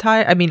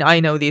entire. I mean, I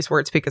know these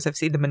words because I've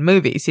seen them in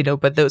movies, you know,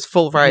 but those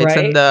full rights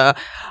and the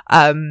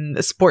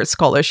sports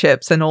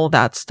scholarships and all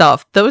that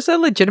stuff, those are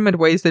legitimate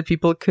ways that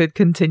people could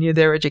continue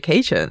their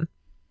education.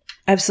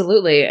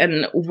 Absolutely.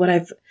 And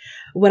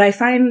what I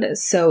find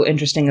so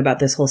interesting about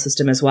this whole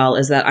system as well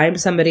is that I'm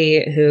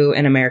somebody who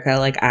in America,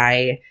 like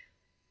I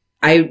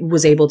I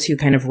was able to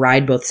kind of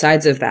ride both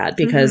sides of that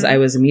because I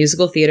was a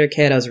musical theater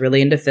kid. I was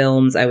really into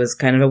films. I was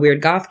kind of a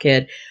weird goth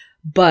kid,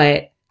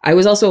 but I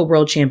was also a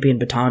world champion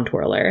baton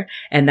twirler.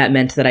 And that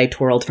meant that I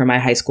twirled for my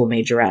high school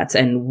majorettes,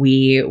 and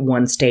we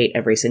won state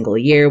every single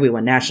year. We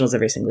won nationals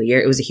every single year.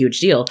 It was a huge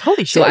deal.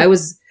 Holy shit. So I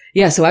was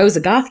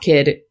a goth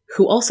kid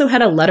who also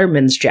had a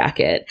Letterman's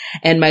jacket.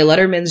 And my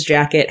Letterman's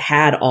jacket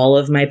had all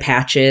of my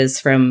patches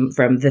from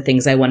the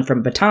things I won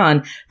from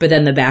baton. But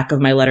then the back of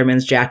my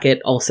Letterman's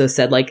jacket also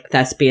said like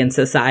thespian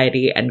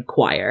society and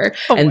choir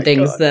and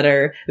things that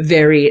are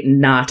very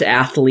not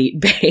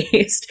athlete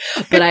based.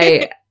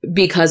 But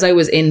because I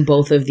was in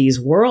both of these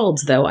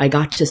worlds, though, I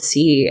got to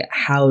see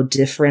how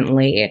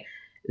differently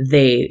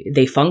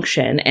they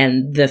function.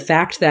 And the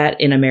fact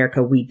that in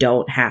America we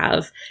don't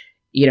have,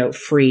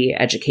 free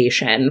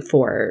education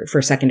for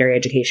secondary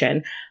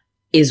education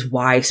is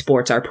why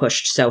sports are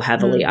pushed so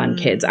heavily on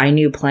kids. I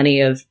knew plenty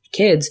of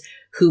kids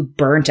who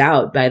burnt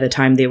out by the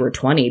time they were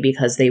 20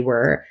 because they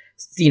were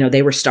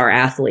star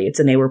athletes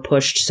and they were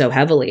pushed so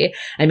heavily.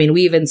 I mean,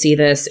 we even see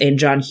this in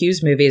John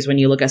Hughes movies when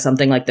you look at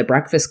something like The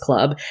Breakfast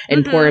Club,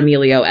 and poor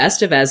Emilio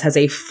Estevez has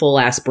a full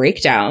ass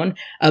breakdown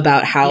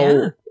about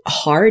how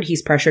hard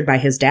he's pressured by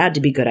his dad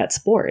to be good at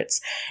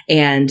sports.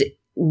 And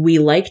we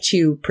like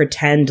to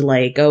pretend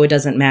like, oh, it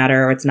doesn't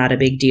matter, or it's not a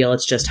big deal,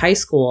 it's just high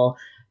school.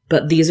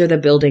 But these are the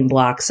building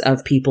blocks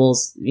of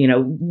people's,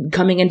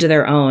 coming into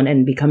their own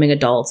and becoming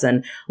adults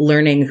and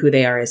learning who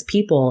they are as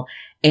people.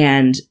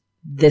 And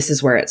this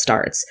is where it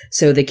starts.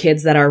 So the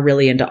kids that are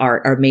really into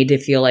art are made to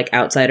feel like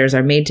outsiders,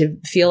 are made to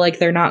feel like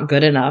they're not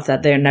good enough,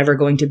 that they're never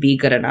going to be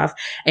good enough.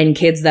 And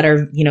kids that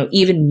are,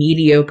 even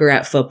mediocre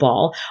at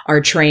football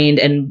are trained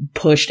and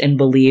pushed and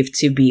believed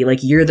to be like,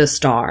 you're the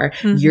star.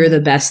 You're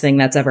the best thing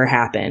that's ever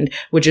happened,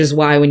 which is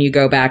why when you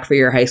go back for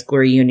your high school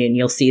reunion,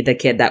 you'll see the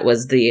kid that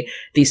was the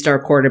star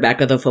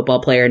quarterback of the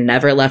football player,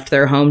 never left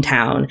their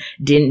hometown,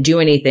 didn't do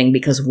anything,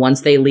 because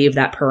once they leave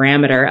that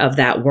parameter of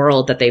that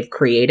world that they've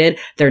created,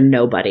 they're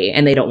nobody.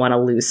 And they don't want to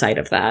lose sight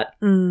of that.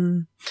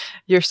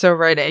 You're so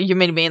right. You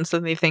made me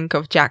instantly think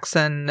of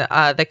Jackson,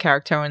 the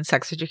character in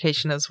Sex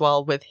Education as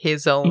well, with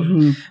his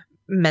own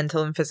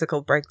mental and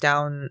physical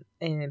breakdown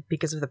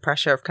because of the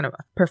pressure of kind of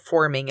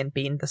performing and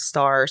being the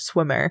star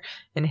swimmer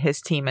in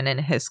his team and in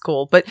his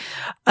school. But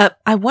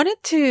I wanted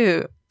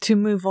to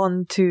move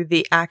on to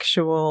the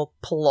actual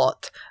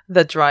plot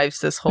that drives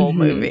this whole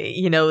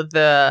movie.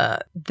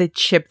 The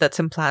chip that's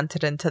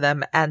implanted into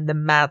them and the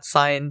mad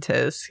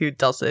scientist who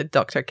does it,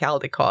 Dr.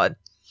 Caldecott.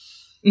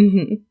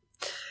 Go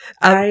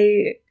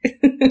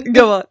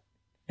on.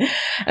 I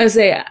would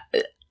say,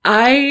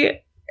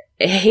 I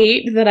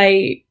hate that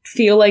I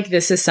feel like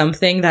this is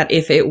something that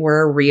if it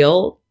were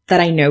real,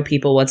 that I know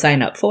people would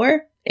sign up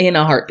for in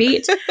a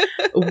heartbeat,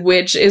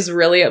 which is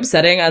really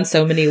upsetting on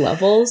so many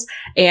levels.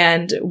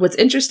 And what's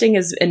interesting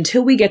is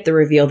until we get the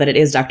reveal that it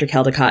is Dr.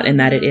 Caldecott and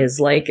that it is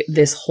like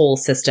this whole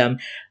system,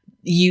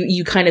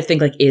 you kind of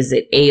think like, is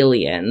it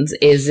aliens?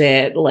 Is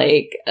it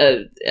like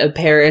a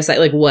parasite?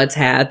 Like what's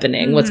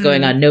happening? What's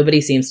going on?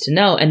 Nobody seems to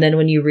know. And then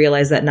when you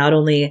realize that not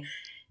only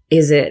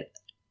is it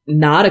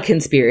not a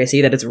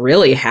conspiracy, that it's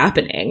really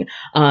happening,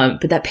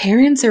 but that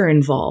parents are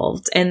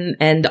involved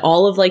and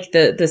all of like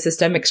the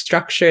systemic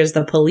structures,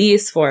 the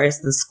police force,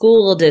 the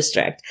school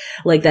district,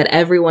 like that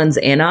everyone's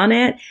in on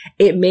it,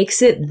 it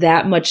makes it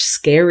that much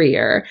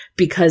scarier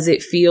because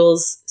it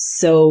feels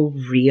so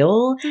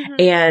real.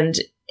 And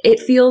it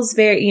feels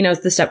very,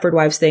 the Stepford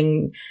Wives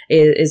thing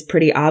is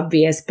pretty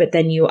obvious, but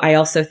then I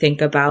also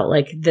think about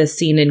like the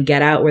scene in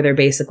Get Out where they're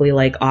basically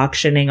like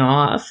auctioning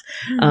off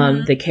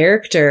the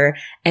character.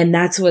 And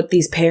that's what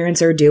these parents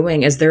are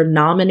doing, is they're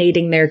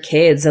nominating their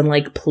kids and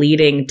like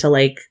pleading to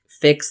like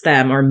fix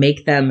them or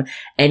make them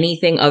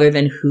anything other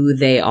than who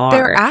they are.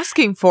 They're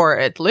asking for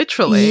it,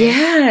 literally.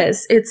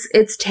 Yes,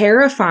 it's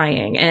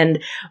terrifying. And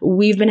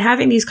we've been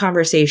having these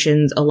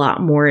conversations a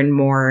lot more and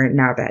more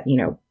now that,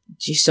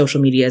 social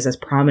media is as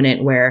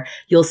prominent, where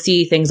you'll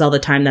see things all the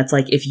time that's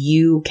like, if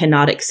you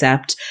cannot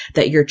accept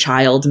that your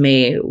child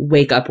may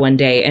wake up one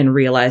day and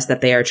realize that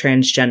they are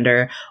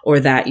transgender, or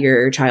that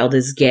your child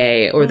is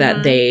gay, or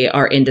that they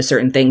are into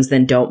certain things,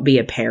 then don't be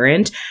a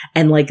parent.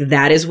 And like,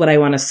 that is what I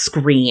want to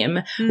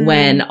scream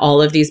when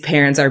all of these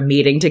parents are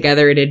meeting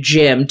together in a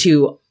gym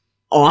to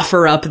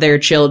offer up their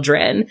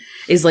children,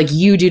 is like,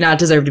 you do not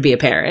deserve to be a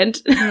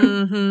parent.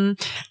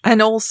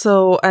 And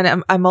also,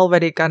 and I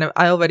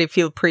already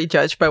feel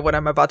prejudged by what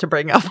I'm about to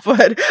bring up,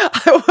 but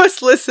I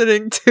was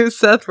listening to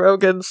Seth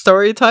Rogen's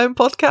Storytime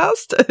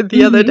podcast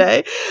the other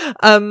day.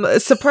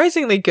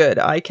 Surprisingly good.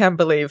 I can't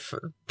believe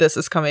this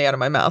is coming out of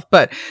my mouth,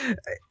 but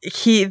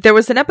there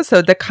was an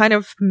episode that kind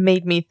of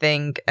made me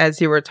think, as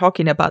you were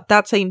talking about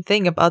that same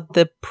thing about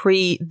the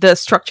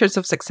structures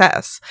of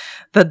success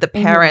that the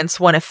parents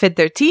want to fit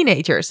their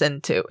teenagers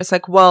into. It's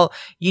like, well,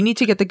 you need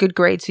to get the good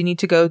grades, you need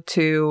to go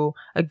to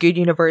a good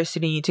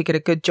university, you need to get a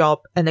good job,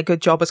 and a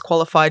good job is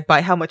qualified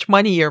by how much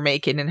money you're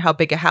making and how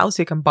big a house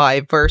you can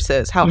buy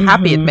versus how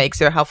happy it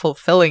makes you, or how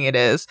fulfilling it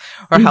is,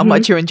 or how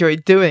much you enjoy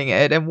doing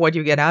it and what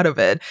you get out of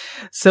it.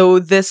 So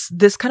this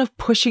kind of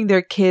pushing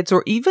their kids kids,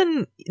 or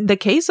even in the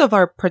case of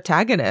our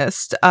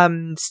protagonist,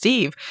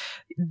 Steve,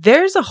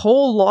 there's a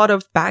whole lot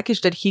of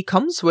baggage that he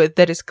comes with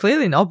that has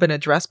clearly not been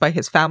addressed by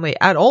his family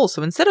at all.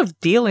 So instead of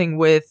dealing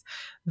with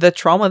the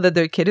trauma that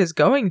their kid is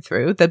going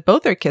through, that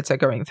both their kids are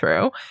going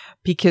through,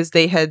 because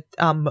they had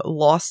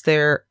lost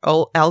their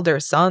elder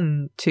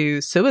son to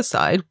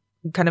suicide,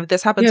 kind of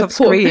this happens off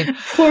screen.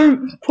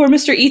 Poor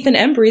Mr. Ethan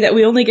Embry that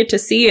we only get to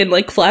see in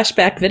like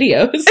flashback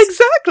videos.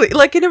 Exactly.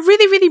 Like in a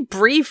really, really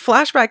brief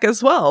flashback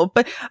as well.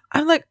 But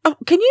I'm like, oh,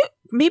 can you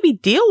maybe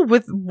deal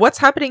with what's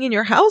happening in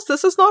your house?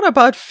 This is not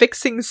about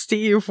fixing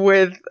Steve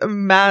with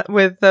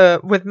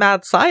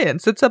mad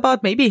science. It's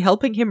about maybe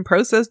helping him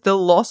process the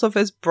loss of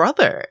his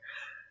brother.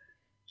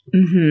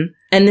 Mm-hmm.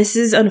 And this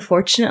is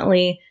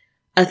unfortunately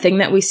a thing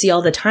that we see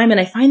all the time. And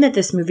I find that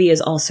this movie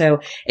is also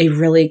a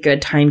really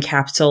good time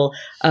capsule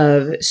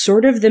of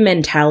sort of the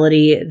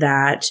mentality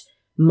that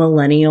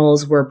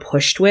millennials were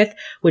pushed with,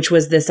 which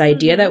was this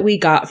idea that we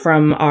got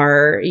from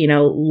our,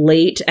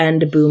 late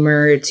end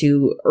boomer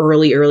to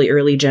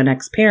early Gen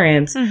X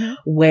parents,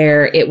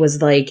 where it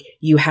was like,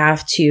 you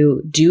have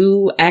to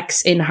do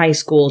X in high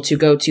school to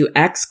go to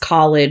X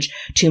college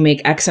to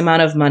make X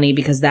amount of money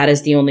because that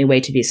is the only way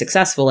to be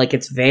successful. Like,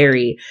 it's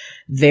very,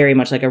 very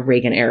much like a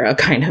Reagan era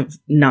kind of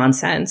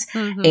nonsense.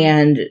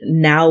 And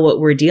now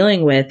what we're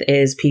dealing with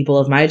is people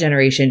of my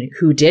generation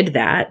who did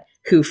that,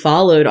 who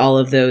followed all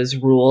of those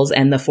rules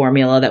and the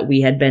formula that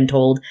we had been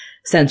told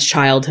since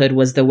childhood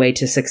was the way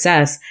to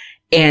success.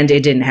 And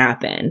it didn't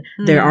happen.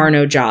 There are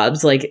no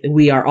jobs. Like,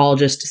 we are all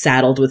just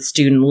saddled with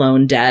student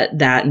loan debt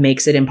that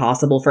makes it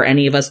impossible for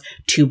any of us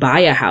to buy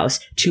a house,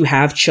 to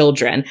have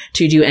children,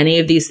 to do any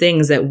of these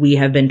things that we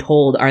have been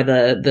told are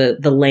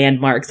the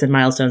landmarks and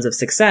milestones of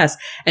success.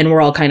 And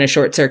we're all kind of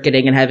short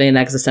circuiting and having an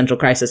existential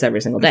crisis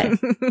every single day.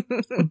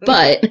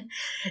 But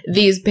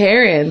these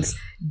parents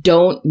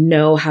don't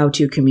know how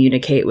to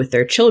communicate with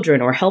their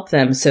children or help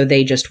them. So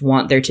they just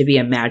want there to be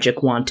a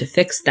magic wand to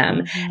fix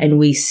them. And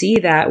we see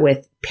that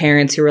with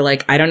parents who are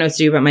like, I don't know what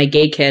to do about my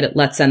gay kid.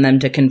 Let's send them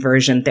to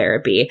conversion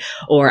therapy.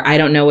 Or I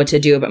don't know what to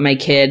do about my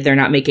kid. They're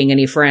not making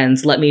any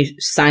friends. Let me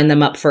sign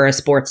them up for a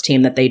sports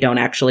team that they don't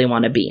actually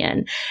want to be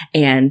in.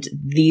 And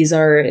these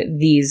are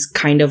these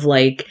kind of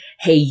like,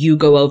 hey, you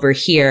go over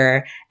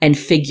here and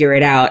figure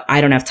it out. I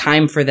don't have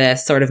time for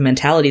this sort of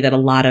mentality that a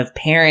lot of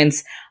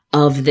parents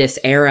of this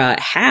era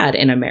had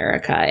in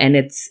America. And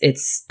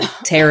it's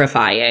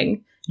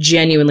terrifying.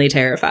 Genuinely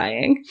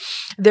terrifying.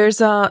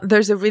 There's a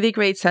really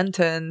great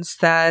sentence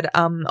that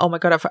oh my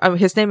god,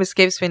 his name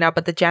escapes me now,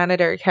 but the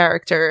janitor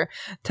character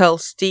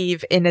tells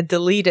Steve in a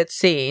deleted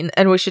scene,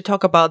 and we should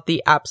talk about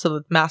the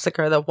absolute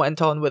massacre that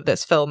went on with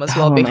this film as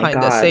well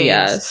behind the scenes.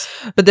 Yes.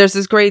 But there's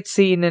this great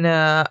scene in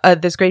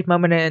this great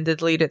moment in the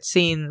deleted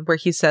scene where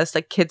he says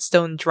like, kids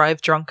don't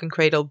drive drunk in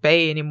Cradle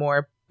Bay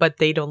anymore, but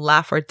they don't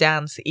laugh or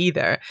dance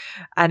either.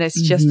 And it's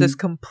just this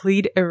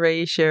complete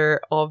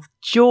erasure of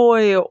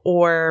joy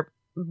or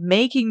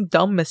making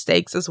dumb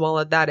mistakes as well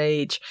at that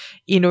age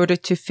in order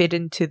to fit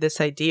into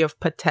this idea of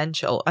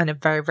potential, and a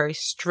very, very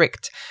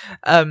strict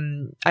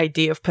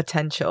idea of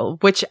potential,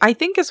 which I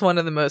think is one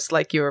of the most,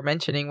 like you were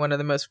mentioning, one of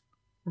the most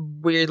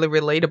weirdly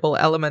relatable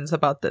elements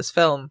about this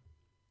film.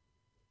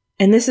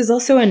 And this is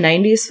also a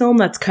 90s film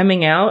that's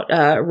coming out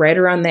right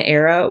around the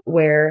era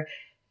where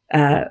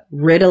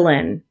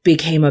Ritalin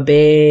became a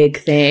big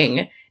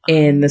thing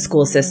in the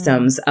school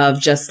systems, of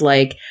just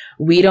like,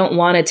 we don't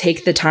want to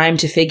take the time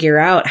to figure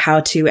out how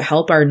to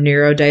help our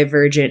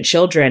neurodivergent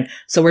children.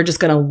 So we're just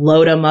going to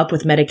load them up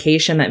with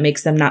medication that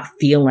makes them not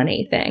feel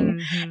anything.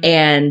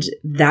 And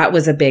that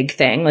was a big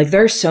thing. Like,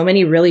 there are so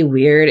many really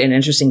weird and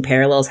interesting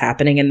parallels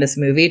happening in this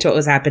movie to what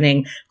was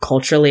happening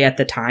culturally at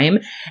the time.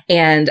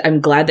 And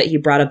I'm glad that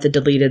you brought up the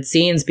deleted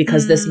scenes,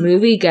 because this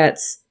movie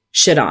gets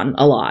shit on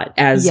a lot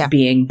as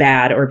being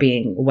bad or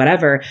being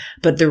whatever.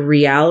 But the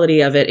reality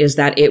of it is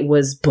that it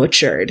was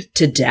butchered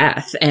to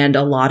death. And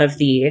a lot of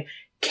the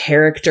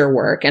character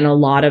work and a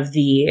lot of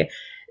the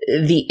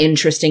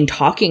interesting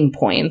talking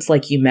points,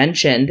 like you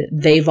mentioned,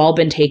 they've all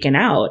been taken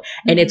out.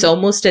 And it's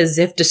almost as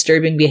if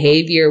Disturbing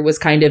Behavior was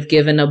kind of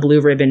given a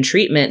blue ribbon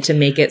treatment to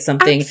make it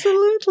something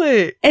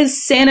as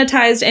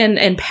sanitized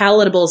and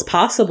palatable as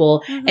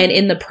possible. And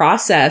in the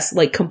process,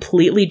 like,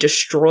 completely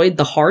destroyed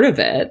the heart of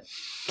it.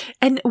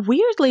 And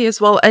weirdly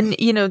as well, and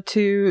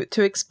to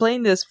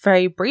explain this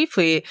very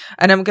briefly,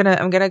 and I'm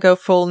gonna go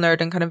full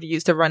nerd and kind of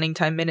use the running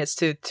time minutes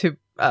to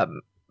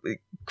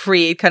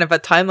create kind of a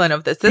timeline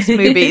of this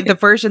movie. The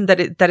version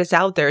that is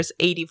out there is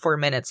 84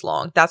 minutes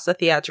long. That's the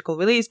theatrical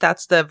release.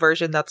 That's the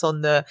version that's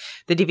on the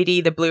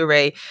DVD, the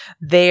Blu-ray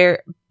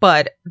there.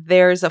 But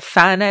there's a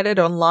fan edit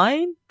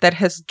online that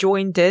has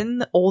joined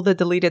in all the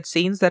deleted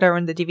scenes that are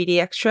in the DVD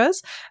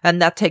extras,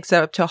 and that takes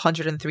it up to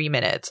 103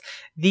 minutes.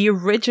 The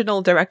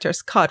original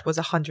director's cut was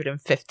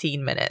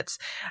 115 minutes,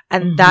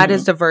 and that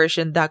is the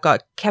version that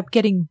kept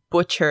getting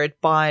butchered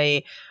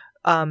by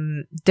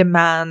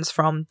demands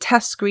from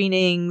test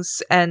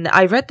screenings. And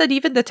I read that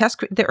even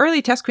the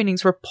early test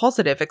screenings were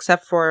positive,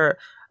 except for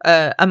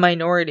a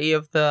minority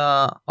of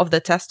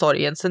the test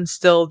audience, and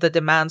still the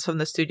demands from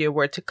the studio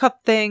were to cut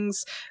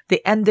things.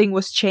 The ending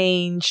was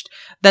changed.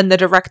 Then the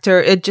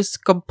director, it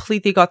just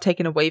completely got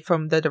taken away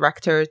from the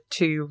director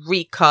to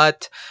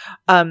recut.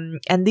 And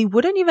they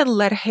wouldn't even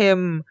let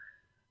him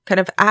kind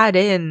of add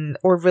in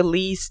or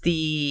release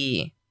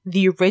the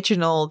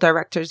original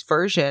director's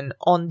version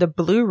on the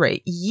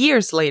Blu-ray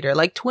years later,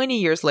 like 20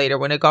 years later,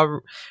 when it got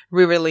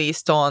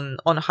re-released on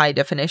high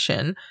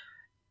definition.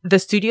 The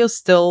studio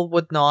still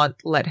would not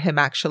let him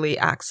actually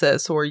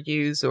access or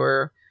use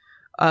or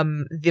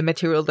the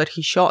material that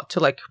he shot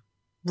to like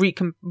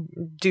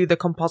do the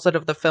composite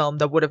of the film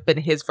that would have been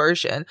his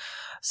version.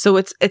 So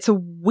it's a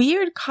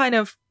weird kind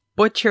of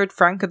butchered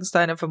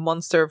Frankenstein of a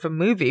monster of a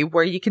movie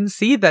where you can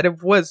see that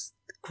it was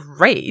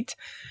great,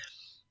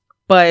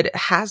 but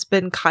has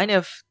been kind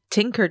of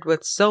tinkered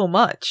with so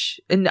much.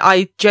 And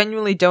I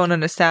genuinely don't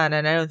understand,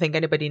 and I don't think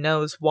anybody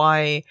knows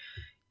why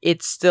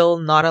it's still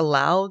not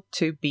allowed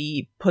to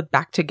be put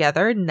back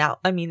together now.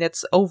 I mean,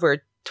 it's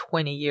over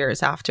 20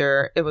 years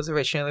after it was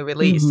originally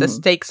released. The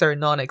stakes are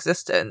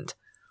non-existent.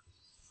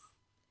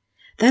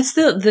 That's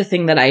the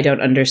thing that I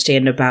don't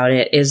understand about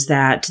it, is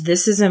that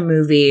this is a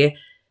movie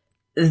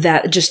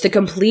that just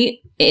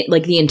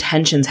the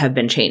intentions have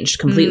been changed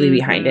completely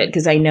behind it.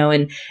 Because I know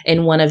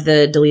in one of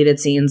the deleted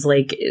scenes,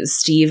 like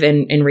Steve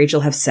and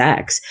Rachel have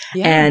sex,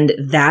 and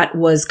that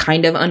was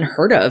kind of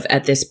unheard of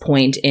at this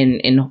point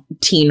in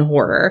teen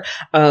horror,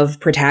 of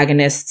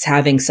protagonists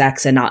having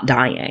sex and not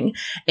dying.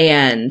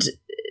 And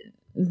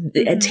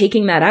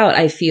taking that out,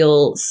 I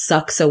feel,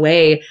 sucks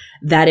away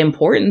that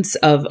importance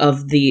of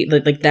the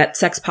like that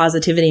sex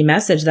positivity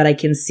message that I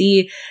can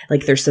see.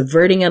 Like, they're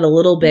subverting it a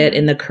little bit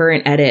in the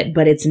current edit,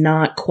 but it's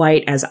not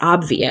quite as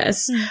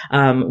obvious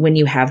when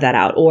you have that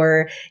out.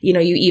 Or, you know,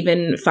 you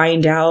even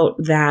find out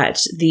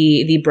that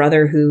the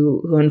brother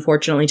who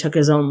unfortunately took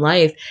his own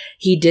life,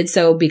 he did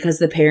so because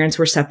the parents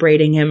were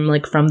separating him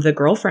like from the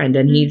girlfriend,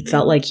 and he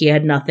felt like he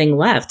had nothing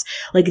left.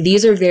 Like,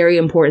 these are very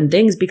important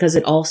things, because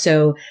it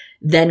also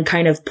then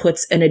kind of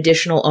puts an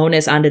additional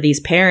onus onto these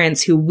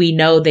parents who we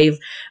know they've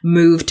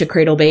moved to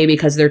Cradle Bay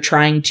because they're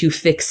trying to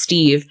fix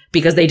Steve,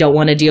 because they don't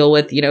want to deal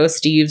with, you know,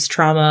 Steve's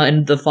trauma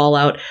and the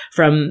fallout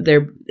from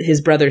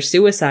his brother's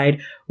suicide,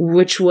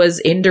 which was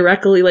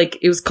indirectly, like,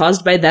 it was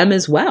caused by them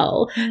as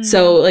well.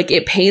 So, like,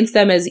 it paints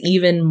them as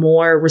even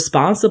more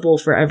responsible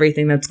for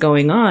everything that's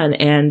going on.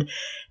 And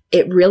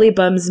it really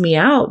bums me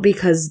out,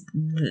 because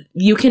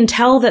you can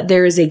tell that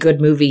there is a good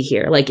movie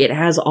here. Like, it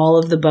has all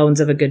of the bones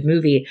of a good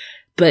movie.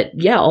 But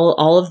yeah,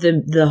 all of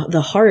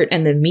the heart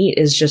and the meat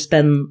has just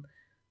been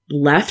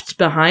left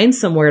behind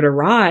somewhere to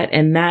rot.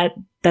 And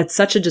that's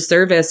such a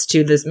disservice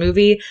to this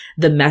movie,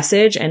 the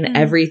message, and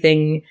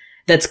everything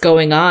that's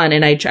going on.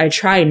 And I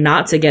try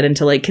not to get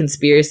into like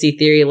conspiracy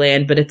theory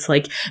land, but it's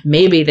like,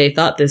 maybe they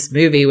thought this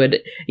movie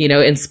would, you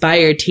know,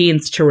 inspire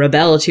teens to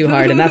rebel too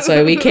hard, and that's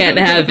why we can't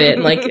have it.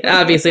 And like,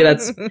 obviously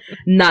that's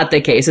not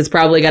the case. It's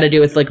probably got to do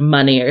with like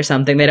money or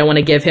something. They don't want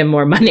to give him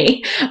more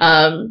money.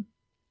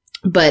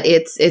 But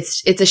it's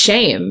a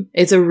shame.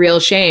 It's a real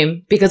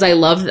shame, because I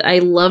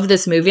love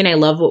this movie and I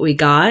love what we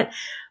got,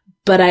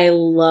 but I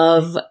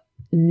love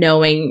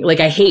knowing, like,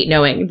 I hate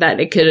knowing that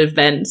it could have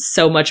been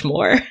so much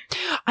more.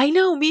 I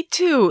know, me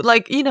too.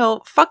 Like, you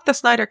know, fuck the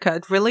Snyder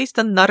Cut, release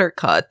the Nutter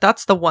Cut.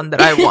 That's the one that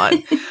I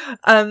want.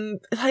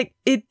 Like,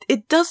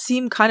 it does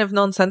seem kind of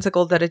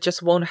nonsensical that it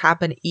just won't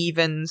happen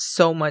even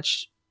so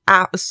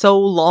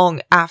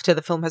long after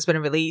the film has been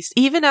released,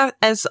 even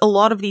as a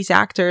lot of these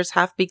actors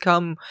have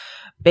become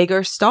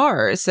bigger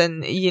stars.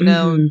 And, you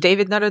know,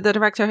 David Nutter, the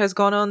director, has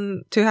gone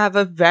on to have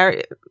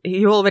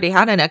he already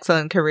had an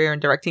excellent career in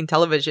directing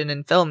television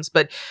and films,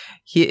 but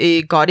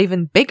he got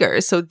even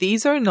bigger. So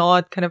these are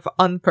not kind of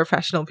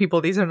unprofessional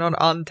people. These are not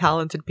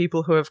untalented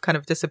people who have kind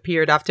of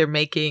disappeared after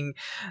making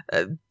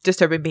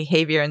Disturbing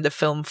Behavior and the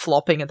film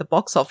flopping at the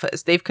box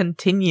office. They've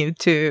continued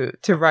to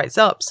rise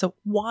up. So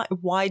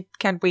why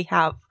can't we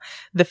have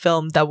the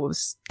film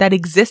that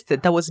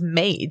existed, that was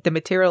made? The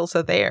materials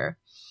are there.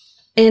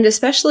 And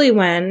especially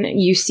when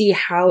you see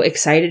how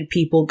excited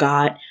people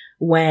got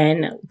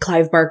when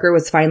Clive Barker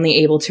was finally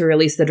able to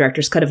release the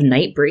director's cut of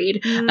Nightbreed,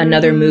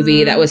 another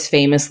movie that was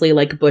famously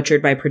like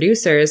butchered by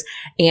producers.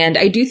 And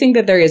I do think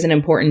that there is an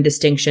important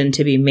distinction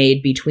to be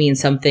made between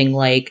something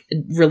like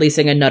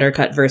releasing a Nutter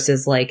Cut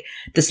versus like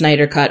the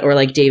Snyder Cut, or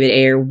like David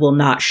Ayer will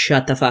not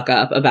shut the fuck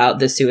up about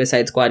the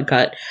Suicide Squad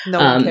cut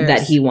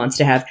that he wants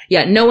to have.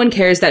 Yeah, no one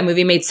cares. That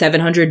movie made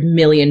 $700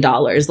 million.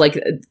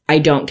 Like, I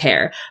don't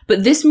care.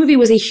 But this movie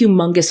was a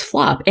humongous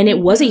flop, and it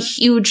was a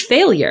huge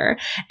failure.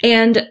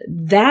 And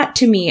that,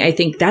 to me, I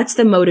think that's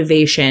the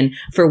motivation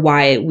for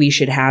why we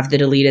should have the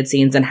deleted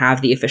scenes and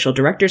have the official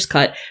director's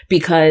cut,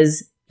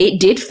 because it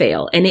did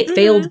fail, and it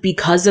failed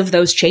because of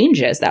those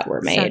changes that were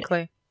made.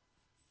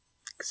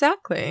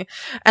 Exactly.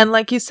 And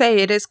like you say,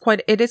 it is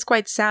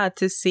quite sad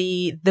to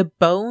see the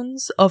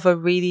bones of a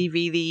really,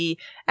 really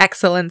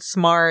excellent,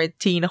 smart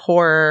teen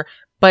horror,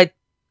 but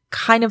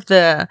kind of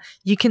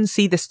you can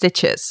see the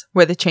stitches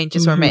where the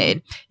changes were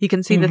made. You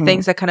can see the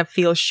things that kind of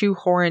feel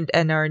shoehorned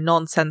and are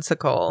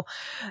nonsensical.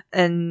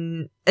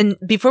 And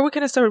before we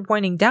kind of start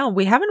winding down,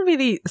 we haven't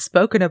really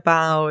spoken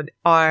about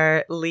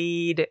our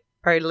lead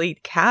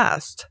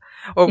cast.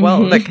 Or,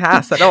 well, the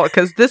cast at all.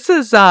 Because this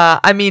is,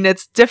 I mean,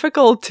 it's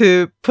difficult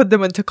to put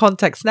them into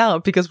context now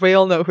because we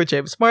all know who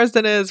James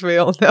Marsden is. We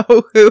all know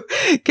who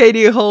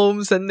Katie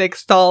Holmes and Nick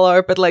Stahl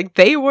are. But, like,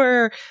 they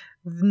were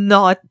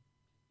not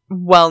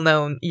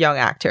well-known young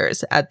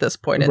actors at this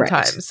point in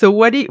time. So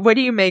what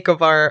do you make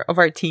of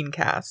our teen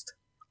cast?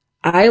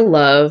 I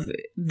love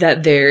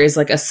that there is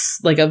like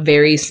a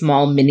very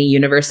small mini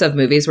universe of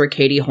movies where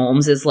Katie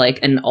Holmes is like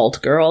an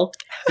alt girl.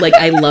 Like,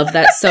 I love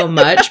that so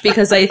much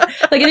because I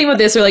like anything with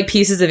this or like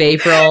Pieces of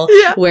April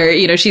where,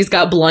 you know, she's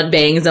got blunt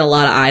bangs and a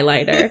lot of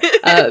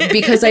eyeliner.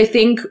 Because I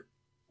think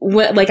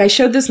like I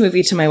showed this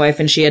movie to my wife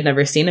and she had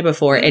never seen it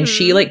before and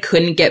she like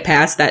couldn't get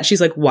past that.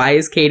 She's like, why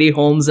is Katie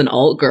Holmes an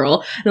alt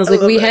girl? And I was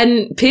like, we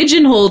hadn't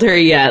pigeonholed her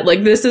yet.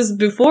 Like, this is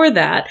before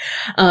that.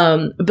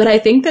 But I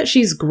think that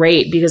she's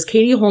great because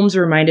Katie Holmes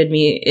reminds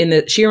me in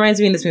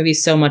this movie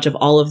so much of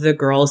all of the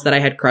girls that I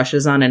had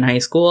crushes on in high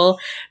school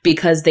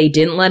because they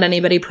didn't let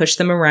anybody push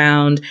them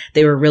around.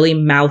 They were really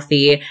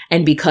mouthy.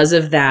 And because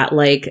of that,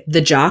 like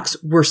the jocks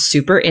were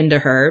super into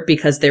her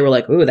because they were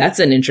like, ooh, that's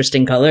an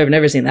interesting color. I've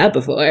never seen that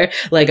before.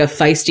 Like a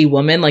feisty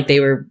woman, like they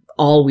were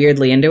all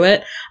weirdly into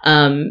it.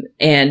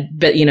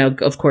 But you know,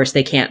 of course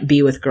they can't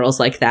be with girls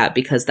like that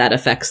because that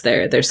affects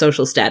their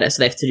social status. So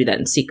they have to do that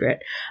in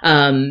secret.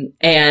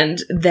 And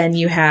then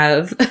you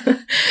have,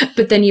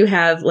 but then you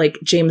have like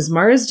James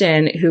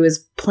Marsden who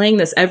is playing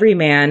this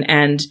everyman,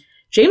 and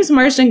James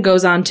Marsden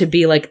goes on to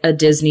be like a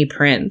Disney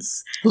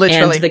prince.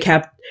 Literally.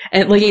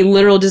 And like a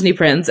literal Disney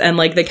prince and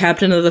like the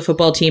captain of the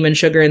football team in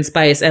Sugar and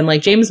Spice. And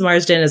like James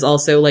Marsden is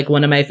also like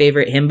one of my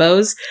favorite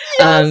himbos,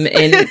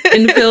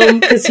 in film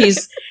because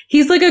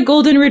he's like a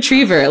golden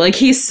retriever. Like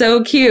he's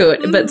so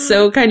cute, but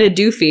so kind of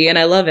doofy and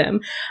I love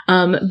him.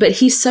 But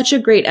he's such a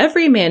great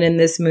everyman in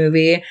this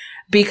movie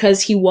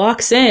because he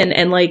walks in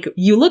and like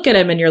you look at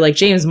him and you're like,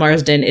 James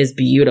Marsden is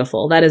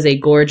beautiful. That is a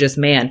gorgeous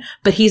man,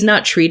 but he's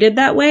not treated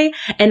that way.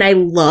 And I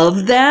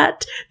love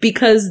that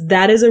because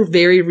that is a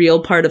very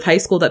real part of high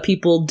school that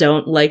people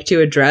don't like to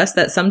address,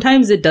 that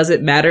sometimes it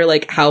doesn't matter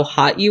like how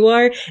hot you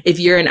are. If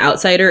you're an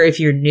outsider, if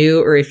you're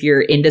new, or if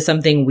you're into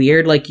something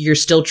weird, like you're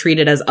still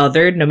treated as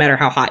othered no matter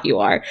how hot you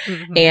are.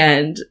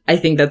 And I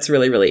think that's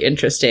really, really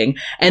interesting.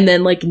 And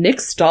then like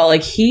Nick Stahl,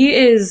 like he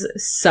is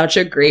such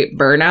a great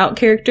burnout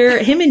character.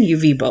 Him and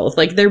UV both,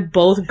 like they're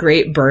both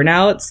great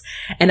burnouts.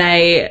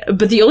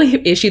 But the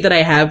only issue that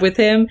I have with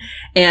him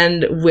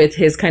and with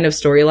his kind of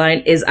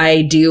storyline is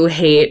I do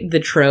hate the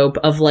trope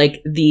of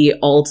like the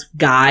alt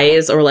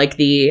guys or like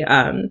the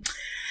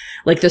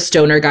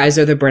stoner guys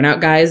or the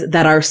burnout guys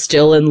that are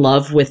still in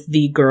love with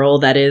the girl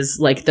that is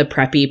like the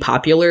preppy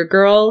popular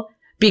girl.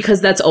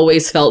 Because that's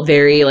always felt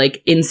very,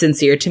 like,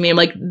 insincere to me. I'm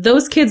like,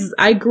 those kids,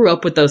 I grew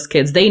up with those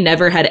kids. They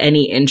never had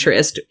any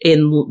interest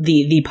in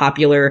the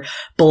popular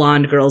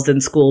blonde girls in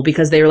school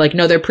because they were like,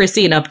 no, they're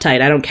prissy and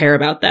uptight. I don't care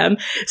about them.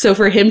 So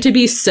for him to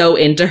be so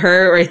into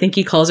her, or I think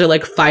he calls her,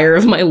 like, fire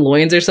of my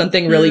loins or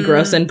something really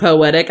gross and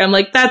poetic, I'm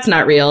like, that's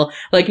not real.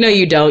 Like, no,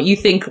 you don't. You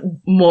think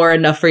more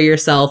enough for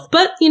yourself.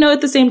 But, you know,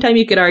 at the same time,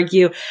 you could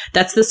argue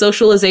that's the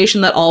socialization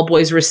that all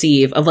boys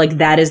receive of, like,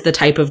 that is the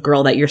type of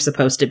girl that you're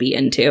supposed to be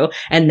into.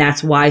 And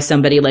that's why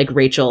somebody like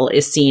Rachel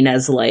is seen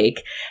as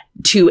like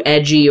too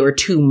edgy or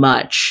too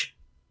much.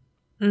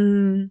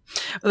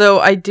 Though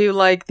I do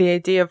like the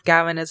idea of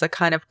Gavin as a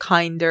kind of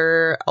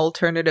kinder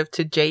alternative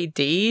to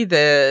JD,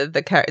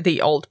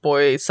 the old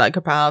boy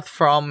psychopath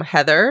from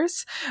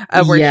Heathers,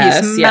 where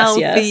he's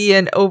mouthy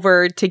and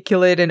over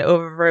articulate and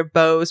over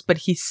verbose, but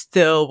he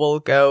still will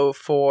go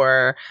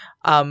for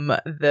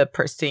the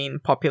pristine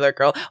popular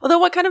girl.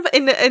 Although I kind of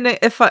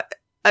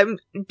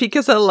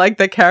because I like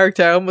the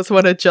character, I almost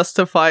want to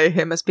justify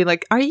him as being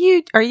like, are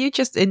you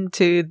just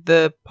into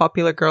the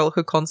popular girl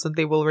who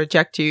constantly will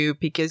reject you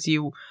because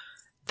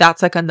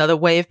that's like another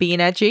way of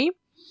being edgy?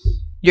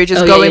 You're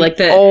just going like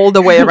all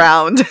the way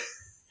around.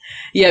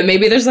 Yeah,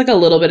 maybe there's like a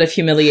little bit of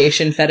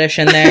humiliation fetish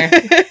in there.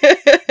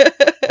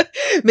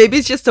 Maybe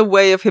it's just a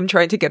way of him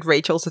trying to get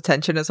Rachel's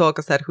attention as well,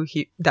 because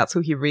that's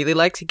who he really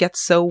likes. He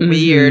gets so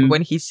weird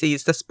when he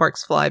sees the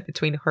sparks fly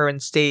between her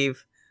and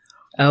Steve.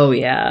 Oh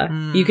yeah.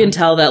 You can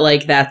tell that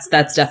like that's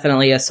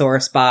definitely a sore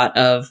spot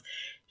of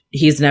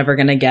he's never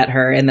gonna get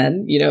her, and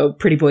then, you know,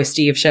 pretty boy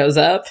Steve shows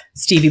up.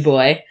 Stevie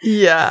boy.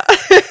 Yeah.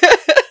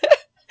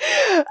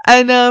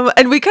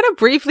 And we kind of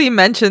briefly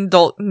mentioned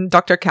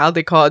Dr.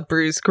 Caldecott,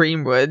 Bruce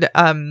Greenwood,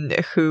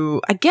 who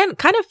again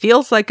kind of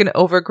feels like an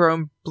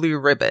overgrown blue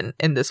ribbon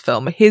in this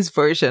film. His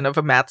version of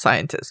a mad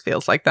scientist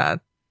feels like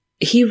that.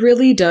 He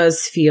really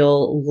does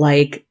feel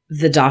like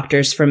the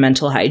doctors from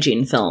mental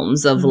hygiene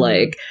films of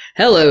like,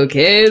 hello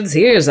kids,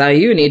 here's how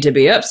you need to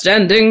be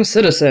upstanding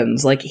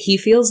citizens. Like, he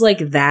feels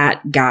like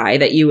that guy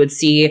that you would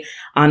see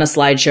on a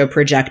slideshow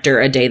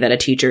projector a day that a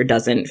teacher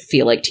doesn't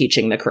feel like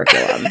teaching the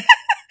curriculum.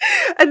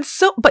 And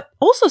so, but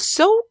also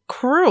so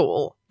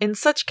cruel in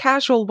such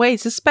casual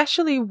ways,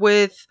 especially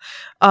with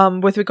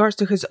regards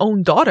to his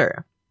own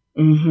daughter.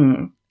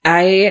 Mm-hmm.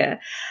 I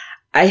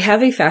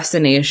have a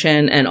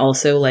fascination and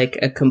also like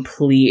a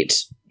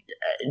complete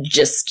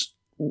just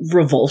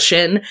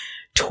revulsion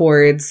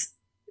towards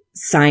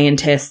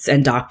scientists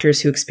and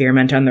doctors who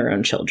experiment on their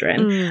own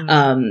children.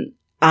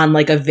 On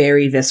like a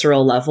very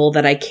visceral level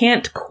that I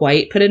can't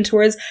quite put into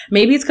words.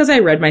 Maybe it's because I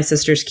read My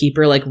Sister's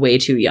Keeper like way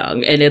too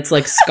young and it's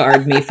like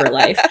scarred me for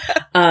life.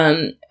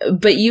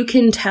 But you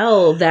can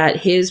tell that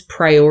his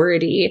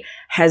priority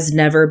has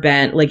never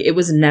been like, it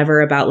was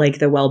never about like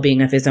the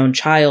well-being of his own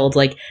child.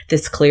 Like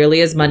this clearly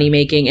is money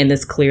making and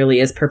this clearly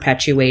is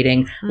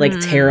perpetuating like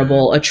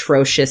terrible,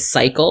 atrocious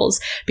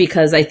cycles.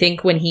 Because I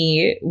think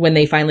when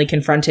they finally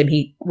confront him,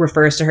 he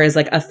refers to her as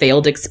like a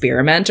failed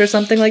experiment or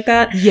something like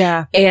that.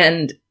 Yeah.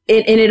 And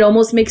it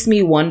almost makes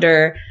me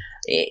wonder,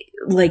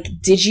 like,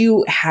 did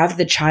you have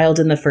the child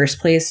in the first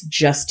place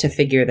just to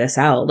figure this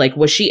out? Like,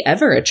 was she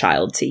ever a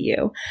child to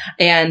you?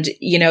 And,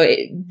 you know,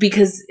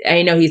 because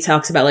I know he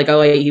talks about like,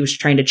 oh, he was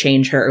trying to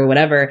change her or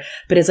whatever.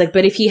 But it's like,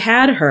 but if he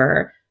had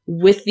her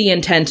with the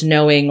intent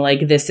knowing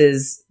like this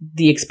is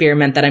the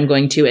experiment that I'm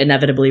going to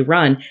inevitably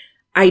run,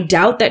 I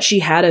doubt that she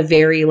had a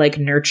very like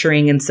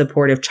nurturing and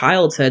supportive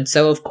childhood.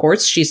 So of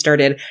course she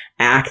started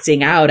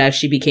acting out as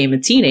she became a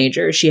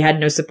teenager. She had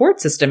no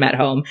support system at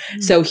home.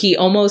 So he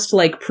almost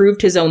like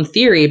proved his own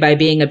theory by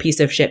being a piece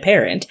of shit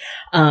parent.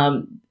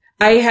 I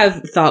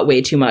have thought way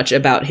too much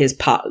about his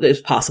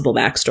possible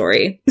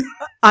backstory.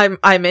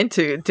 I'm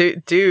into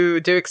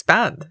do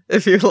expand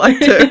if you'd like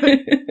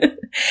to.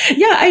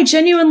 Yeah, I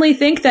genuinely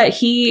think that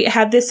he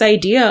had this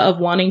idea of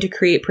wanting to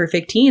create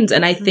perfect teens.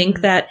 And I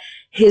think that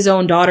his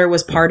own daughter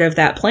was part of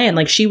that plan.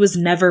 Like she was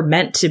never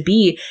meant to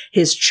be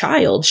his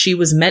child. She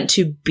was meant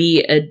to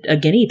be a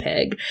guinea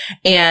pig.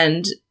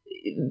 And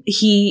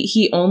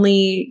he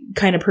only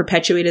kind of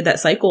perpetuated that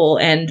cycle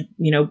and,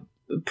 you know,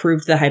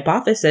 proved the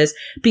hypothesis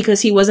because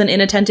he was an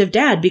inattentive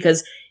dad,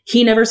 because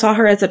he never saw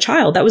her as a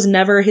child. That was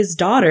never his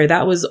daughter.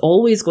 That was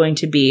always going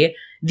to be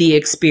the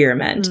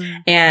experiment.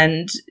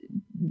 And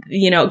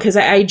you know, because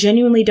I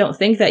genuinely don't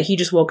think that he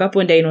just woke up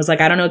one day and was like,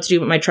 I don't know what to do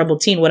with my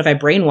troubled teen. What if I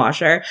brainwash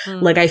her?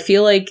 Like, I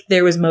feel like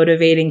there was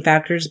motivating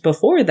factors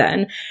before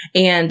then.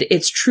 And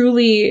it's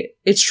truly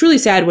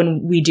sad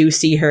when we do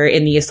see her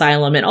in the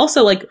asylum. And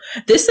also, like,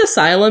 this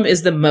asylum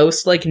is the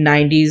most, like,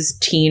 90s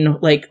teen,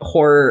 like,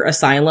 horror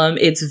asylum.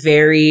 It's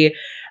very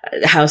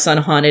House on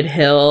Haunted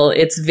Hill.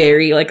 It's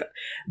very,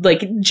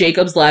 like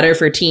Jacob's Ladder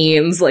for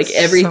teens. Like,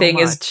 everything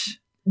is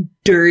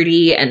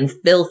dirty and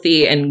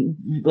filthy and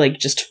like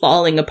just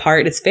falling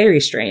apart. It's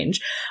very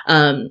strange.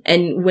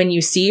 And when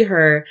you see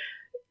her,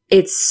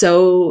 it's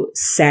so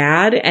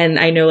sad. And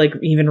I know like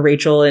even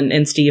Rachel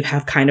and Steve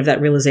have kind of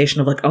that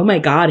realization of like, oh my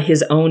God,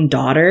 his own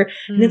daughter.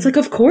 And it's like,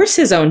 of course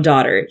his own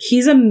daughter.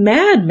 He's a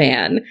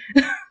madman.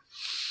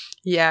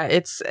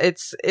 Yeah,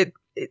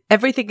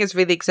 everything is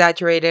really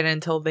exaggerated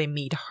until they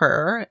meet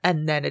her,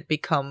 and then it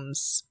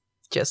becomes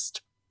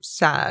just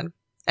sad.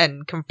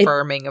 And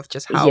confirming of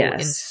just how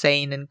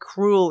insane and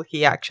cruel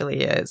he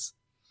actually is.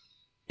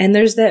 And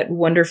there's that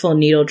wonderful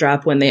needle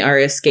drop when they are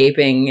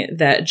escaping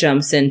that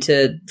jumps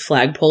into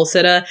Flagpole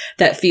Sitta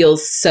that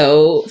feels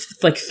so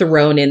like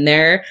thrown in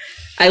there.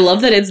 I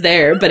love that it's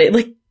there, but it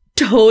like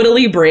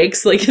totally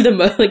breaks like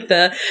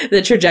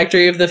the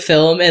trajectory of the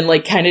film, and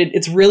like kind of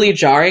it's really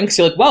jarring because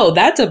you're like, whoa,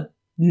 that's a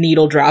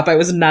needle drop I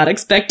was not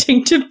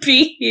expecting to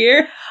be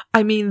here.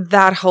 I mean,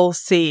 that whole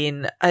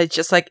scene,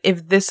 just like,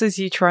 if this is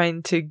you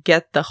trying to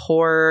get the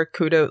horror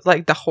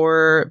like the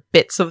horror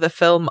bits of the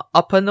film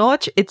up a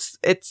notch, it's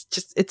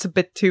a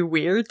bit too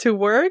weird to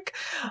work.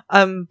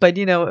 But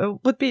you know,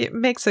 it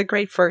makes a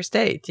great first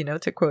date, you know,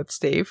 to quote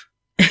Steve.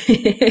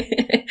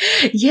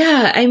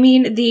 Yeah, I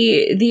mean,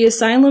 the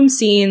asylum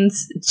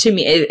scenes, to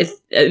me, if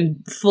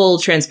full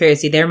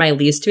transparency, they're my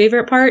least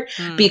favorite part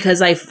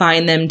because I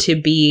find them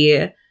to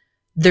be,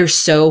 they're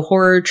so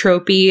horror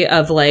tropey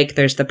of like,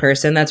 there's the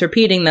person that's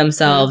repeating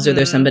themselves or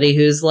there's somebody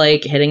who's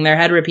like hitting their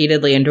head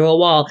repeatedly into a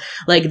wall.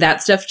 Like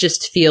that stuff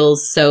just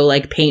feels so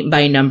like paint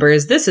by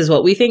numbers. This is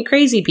what we think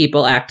crazy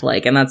people act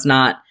like. And that's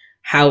not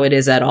how it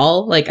is at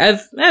all. Like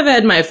I've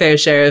had my fair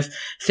share of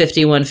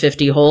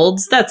 5150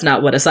 holds. That's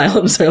not what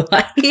asylums are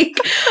like.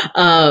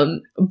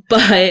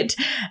 But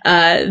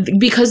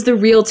because the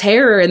real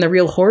terror and the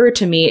real horror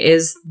to me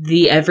is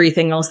the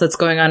everything else that's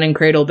going on in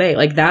Cradle Bay.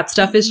 Like that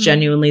stuff is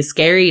genuinely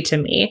scary to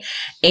me.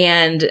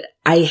 And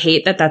I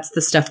hate that that's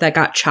the stuff that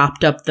got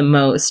chopped up the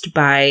most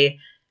by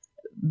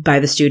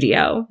the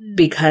studio,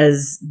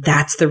 because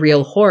that's the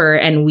real horror.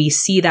 And we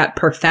see that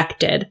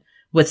perfected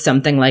with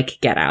something like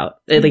Get Out.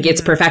 Like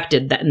it's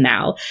perfected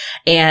now.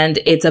 And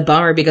it's a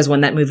bummer because when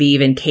that movie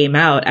even came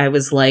out, I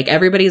was like,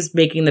 everybody's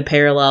making the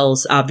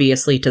parallels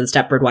obviously to the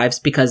Stepford Wives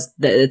because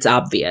it's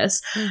obvious.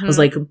 I was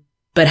like,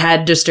 but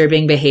had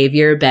Disturbing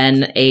Behavior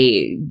been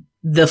a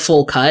the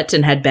full cut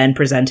and had been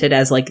presented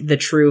as like the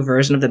true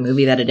version of the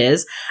movie that it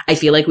is, I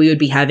feel like we would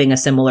be having a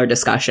similar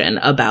discussion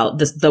about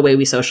the way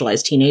we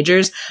socialize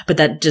teenagers, but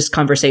that just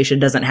conversation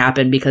doesn't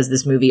happen because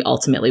this movie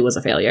ultimately was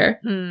a failure.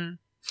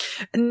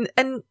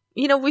 And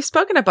you know, we've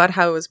spoken about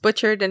how it was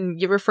butchered, and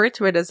you referred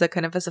to it as a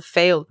kind of as a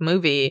failed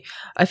movie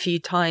a few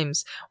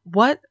times.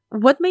 What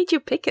made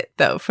you pick it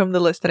though from the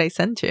list that I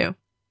sent you?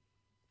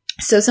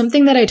 So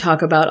something that I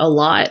talk about a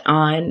lot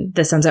on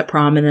the Sunset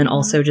Prom, and then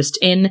also just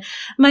in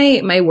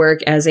my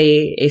work as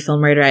a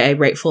film writer, I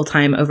write full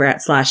time over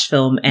at Slash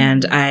Film,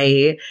 and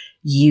I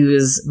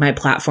use my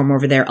platform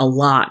over there a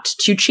lot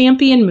to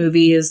champion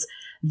movies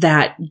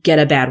that get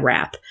a bad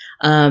rap,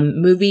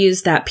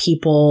 movies that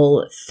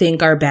people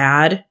think are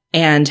bad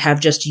and have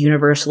just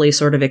universally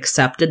sort of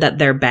accepted that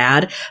they're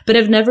bad, but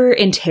have never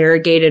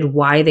interrogated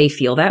why they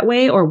feel that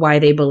way or why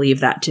they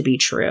believe that to be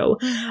true.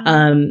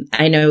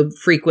 I know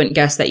frequent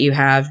guests that you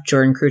have,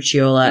 Jordan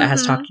Crucchiola,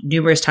 has talked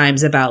numerous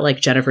times about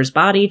like Jennifer's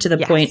Body, to the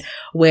point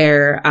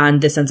where on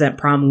This Sunset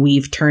Prom,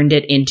 we've turned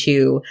it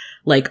into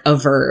like a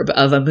verb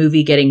of a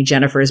movie getting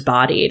Jennifer's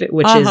bodied,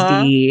 which is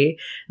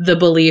the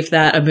belief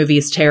that a movie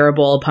is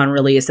terrible upon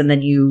release, and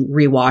then you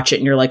rewatch it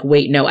and you're like,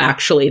 wait, no,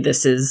 actually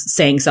this is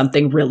saying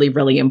something really,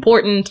 really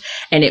important,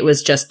 and it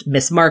was just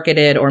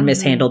mismarketed or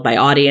mishandled by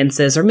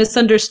audiences or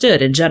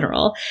misunderstood in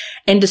general.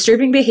 And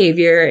Disturbing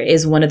Behavior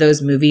is one of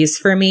those movies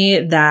for me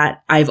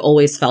that I've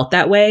always felt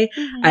that way.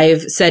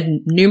 I've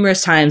said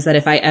numerous times that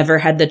if I ever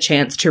had the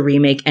chance to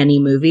remake any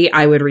movie,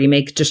 I would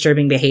remake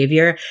Disturbing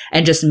Behavior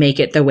and just make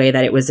it the way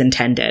that it was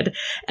intended.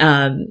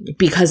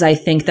 Because I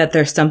think that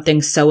there's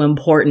something so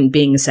important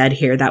being said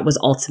here that was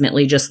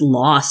ultimately just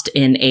lost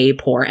in a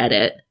poor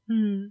edit.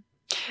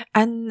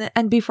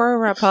 And before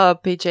we wrap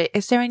up, PJ,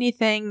 is there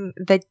anything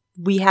that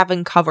we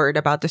haven't covered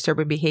about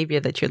Disturbing Behavior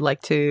that you'd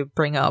like to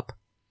bring up?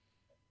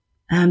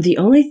 The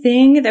only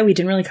thing that we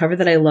didn't really cover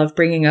that I love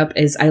bringing up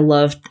is I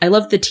love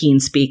the teen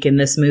speak in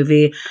this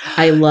movie.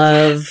 I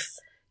love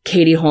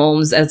Katie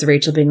Holmes as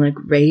Rachel being like,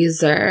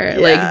 razor.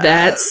 Like,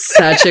 that's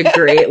such a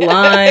great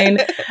line.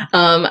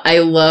 I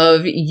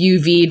love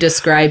UV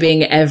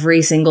describing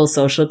every single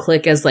social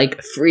clique as like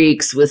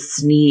freaks with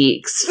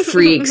sneaks,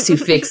 freaks who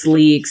fix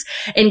leaks,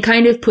 and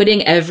kind of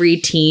putting every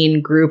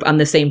teen group on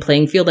the same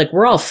playing field. Like,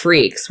 we're all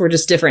freaks. We're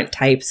just different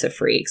types of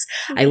freaks.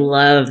 I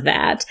love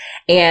that.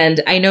 And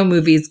I know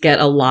movies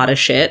get a lot of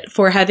shit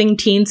for having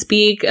teen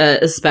speak,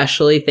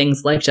 especially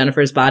things like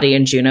Jennifer's Body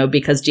and Juno,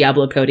 because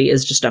Diablo Cody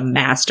is just a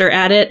master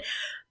at it.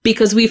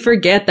 Because we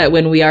forget that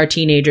when we are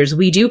teenagers,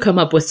 we do come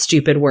up with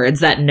stupid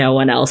words that no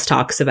one else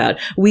talks about.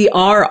 We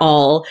are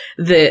all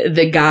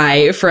the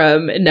guy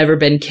from Never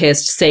Been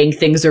Kissed saying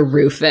things are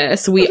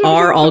Rufus. We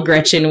are all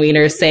Gretchen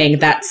Wiener saying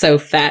that's so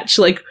fetch.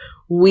 Like,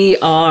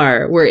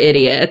 we're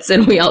idiots,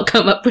 and we all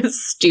come up with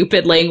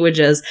stupid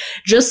languages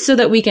just so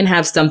that we can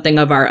have something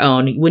of our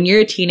own. When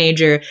you're a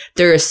teenager,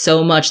 there is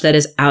so much that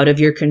is out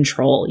of your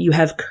control. You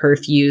have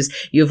curfews,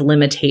 you have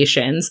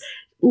limitations.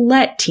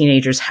 Let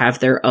teenagers have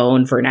their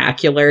own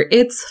vernacular.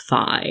 It's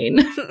fine.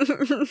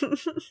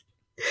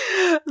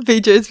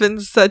 PJ, it's been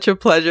such a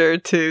pleasure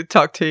to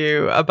talk to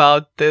you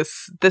about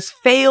this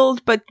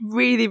failed but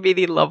really,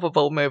 really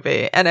lovable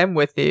movie. And I'm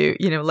with you.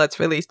 You know, let's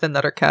release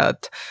another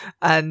cut.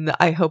 And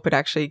I hope it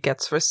actually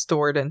gets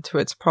restored into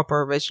its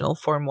proper original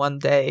form one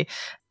day.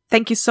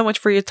 Thank you so much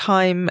for your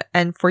time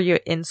and for your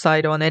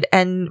insight on it.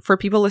 And for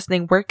people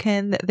listening, where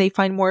can they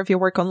find more of your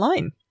work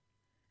online?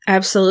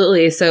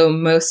 Absolutely. So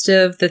most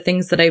of the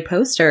things that I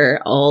post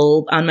are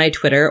all on my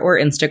Twitter or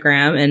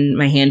Instagram, and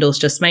my handle is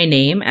just my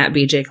name at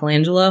BJ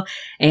Colangelo.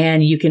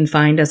 And you can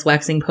find us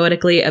waxing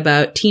poetically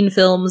about teen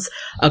films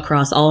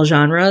across all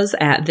genres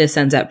at This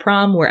Ends at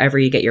Prom, wherever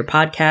you get your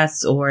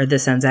podcasts, or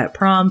This Ends at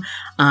Prom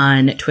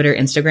on Twitter,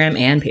 Instagram,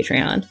 and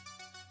Patreon.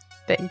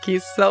 Thank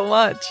you so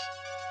much.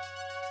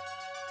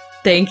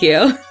 Thank you.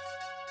 I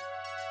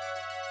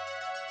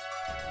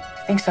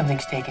think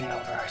something's taking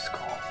over our school.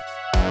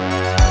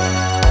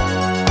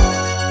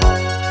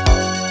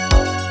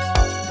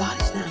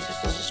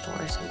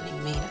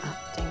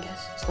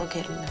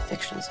 Located in the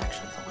fiction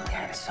section of the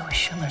library. Yeah, so is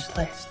Schindler's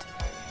List.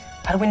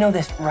 How do we know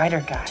this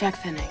writer guy Jack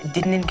Finnick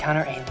didn't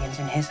encounter aliens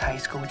in his high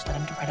school, which led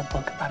him to write a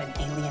book about an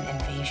alien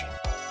invasion?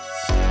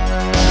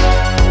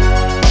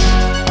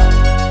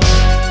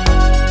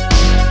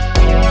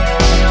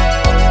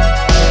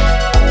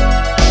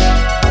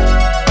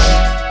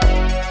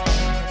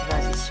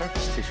 Recognize the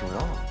surface tissue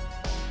at all.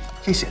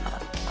 Casey, I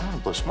don't want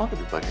to blow smoke at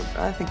you, but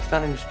I think you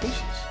found a new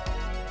species.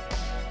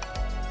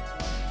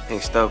 Hey,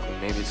 Stokely,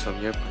 maybe it's from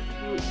your point.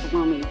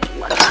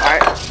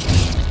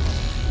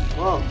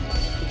 Whoa,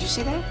 did you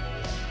see that?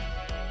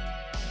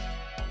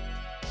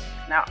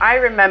 Now, I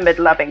remembered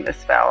loving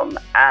this film,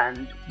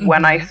 and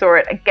when I saw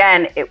it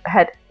again, it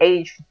had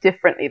aged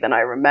differently than I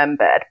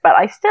remembered, but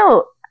I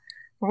still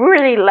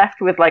really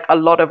left with like a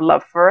lot of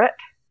love for it.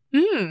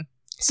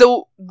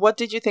 So what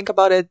did you think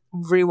about it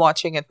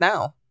rewatching it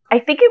now? I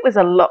think it was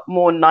a lot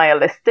more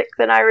nihilistic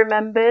than I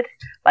remembered.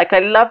 Like, I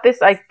love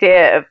this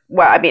idea of,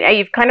 well, I mean,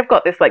 you've kind of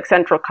got this like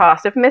central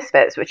cast of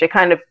misfits, which are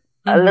kind of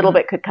a little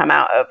bit could come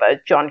out of a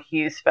John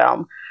Hughes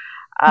film.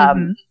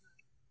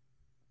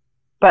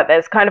 But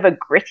there's kind of a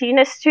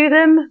grittiness to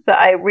them that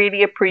I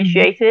really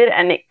appreciated.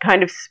 And it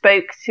kind of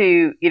spoke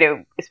to, you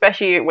know,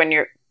 especially when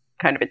you're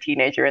kind of a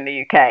teenager in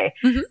the UK,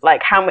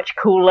 like how much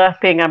cooler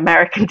being an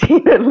American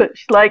teenager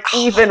looks like,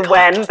 even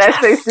when they're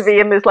supposed to be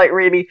in this like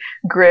really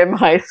grim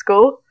high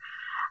school.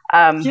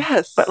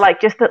 But like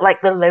just that,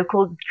 like the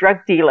local drug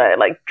dealer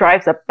like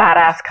drives a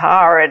badass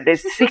car and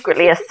is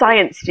secretly a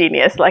science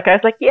genius. Like I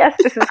was like, yes,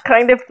 this is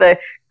kind of the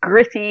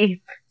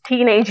gritty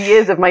teenage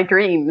years of my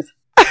dreams.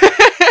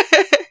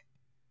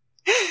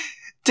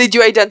 Did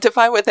you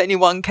identify with any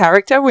one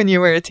character when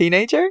you were a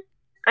teenager?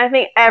 I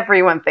think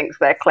everyone thinks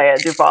they're Clea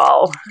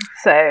Duvall.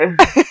 So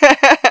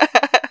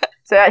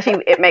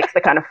actually it makes the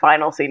kind of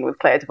final scene with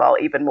Clea Duvall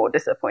even more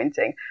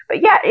disappointing.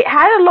 But yeah, it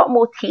had a lot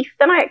more teeth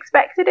than I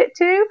expected it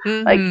to.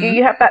 Like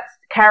you have that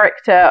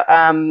character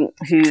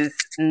whose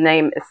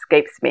name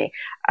escapes me.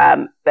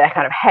 Their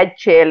kind of head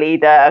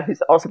cheerleader,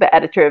 who's also the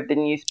editor of the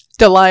news.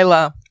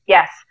 Delilah.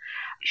 Yes.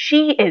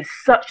 She is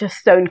such a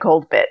stone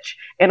cold bitch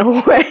in a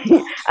way,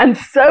 and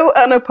so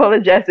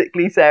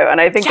unapologetically so. And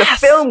I think a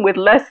film with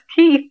less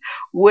teeth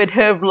would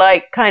have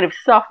like kind of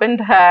softened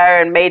her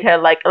and made her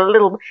like a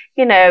little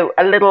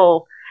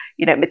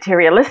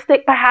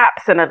materialistic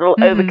perhaps, and a little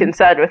over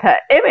concerned with her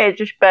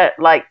image, but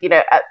like, you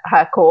know, at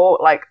her core,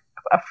 like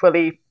a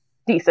fully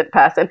decent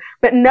person.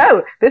 But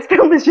no, this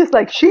film is just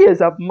like, she is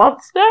a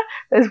monster.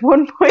 There's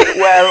one point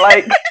where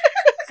like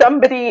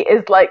somebody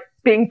is like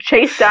being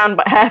chased down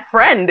by her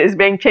friend is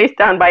being chased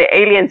down by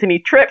aliens, and he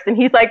trips and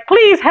he's like,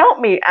 please help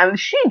me, and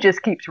she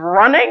just keeps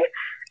running.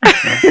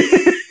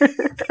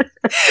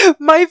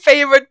 My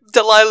favorite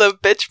Delilah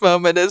bitch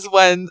moment is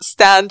when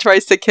Stan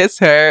tries to kiss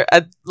her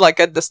at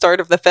the start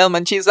of the film,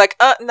 and she's like,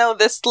 no,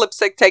 this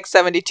lipstick takes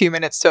 72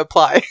 minutes to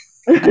apply.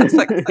 It's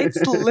like,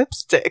 it's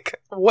lipstick.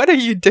 What are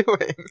you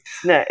doing?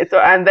 No,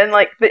 and then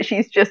like that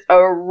she's just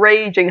a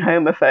raging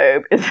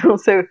homophobe is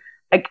also,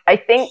 I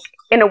think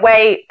in a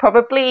way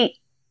probably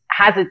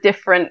has a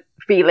different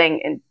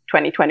feeling in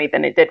 2020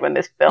 than it did when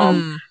this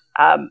film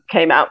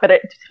came out. But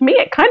to me,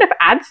 it kind of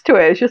adds to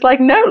it. It's just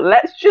like, no,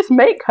 let's just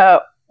make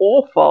her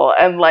awful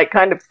and like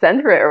kind of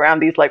center it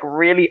around these like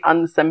really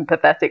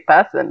unsympathetic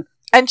person.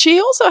 And she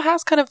also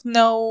has kind of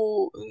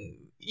no,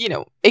 you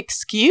know,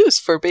 excuse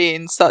for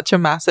being such a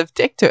massive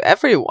dick to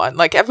everyone.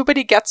 Like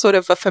everybody gets sort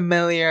of a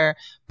familiar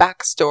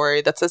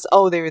backstory that says,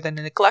 oh, they were then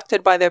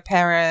neglected by their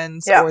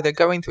parents, or they're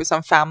going through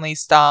some family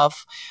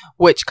stuff,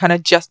 which kind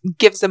of just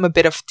gives them a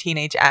bit of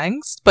teenage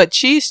angst. But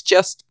she's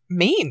just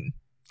mean,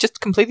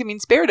 just completely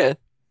mean-spirited.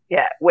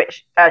 Yeah,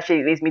 which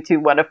actually leads me to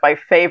one of my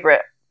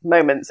favorite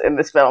moments in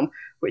this film,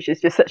 which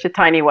is just such a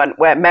tiny one,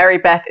 where Mary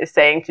Beth is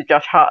saying to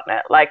Josh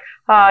Hartnett, like,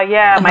 oh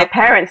yeah, my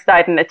parents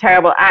died in a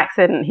terrible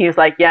accident. He was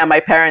like, yeah, my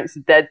parents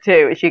are dead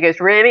too. And she goes,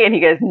 really? And he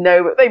goes,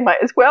 no, but they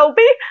might as well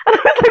be. And I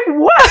was like,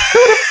 what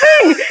sort of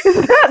thing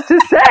is that to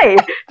say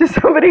to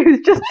somebody who's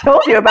just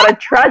told you about a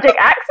tragic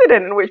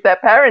accident in which their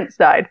parents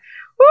died?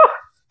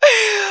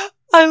 Whew.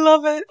 I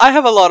love it. I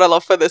have a lot of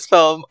love for this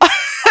film.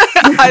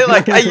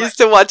 I used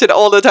to watch it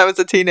all the time as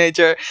a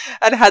teenager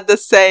and had the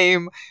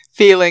same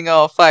feeling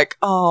of like,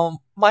 oh,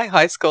 my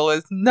high school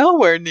is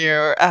nowhere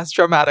near as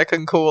dramatic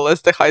and cool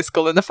as the high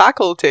school in the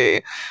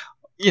faculty.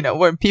 You know,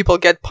 when people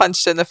get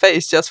punched in the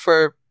face just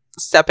for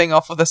stepping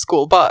off of the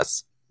school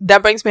bus.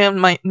 That brings me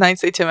on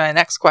nicely to my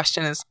next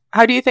question is,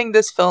 how do you think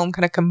this film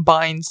kind of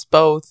combines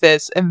both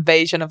this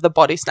invasion of the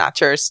body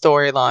snatcher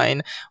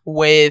storyline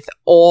with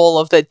all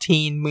of the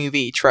teen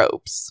movie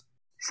tropes?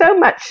 So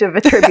much of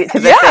a tribute to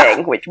the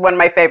thing, which one of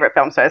my favorite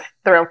films, so I was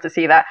thrilled to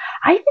see that.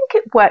 I think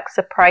it works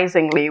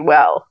surprisingly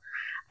well.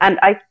 And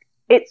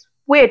it's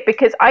weird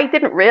because I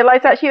didn't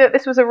realize actually that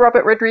this was a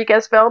Robert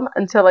Rodriguez film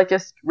until I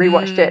just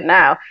rewatched it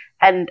now.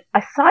 And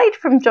aside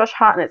from Josh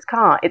Hartnett's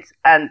car,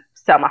 and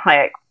Selma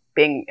Hayek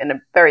being in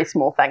a very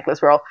small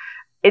thankless role,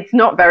 it's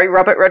not very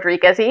Robert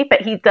Rodriguez-y,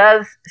 but he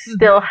does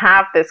still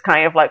have this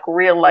kind of like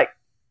real like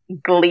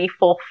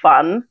gleeful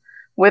fun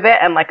with it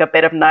and like a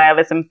bit of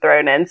nihilism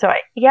thrown in. So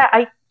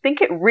I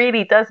think it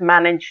really does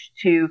manage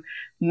to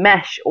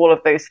mesh all of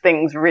those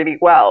things really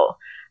well.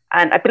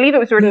 And I believe it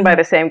was written by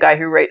the same guy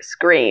who wrote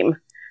Scream.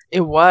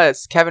 It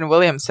was Kevin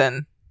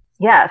Williamson.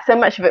 Yeah, so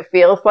much of it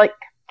feels like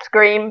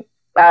Scream,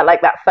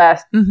 like that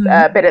first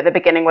bit at the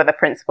beginning where the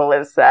principal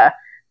is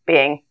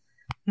being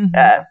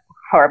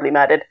horribly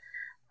murdered.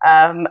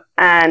 And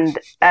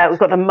we've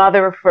got the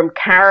mother from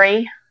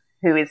Carrie,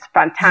 who is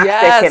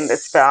fantastic in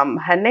this film.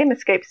 Her name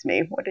escapes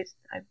me.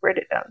 I wrote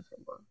it down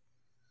somewhere.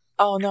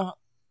 Oh, no.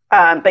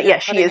 But yeah,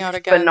 she is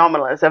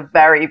phenomenal as a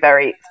very,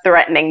 very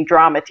threatening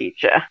drama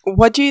teacher.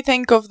 What do you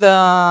think of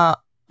the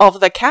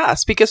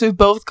cast? Because we've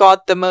both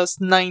got the most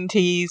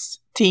 90s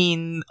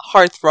teen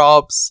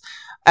heartthrobs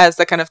as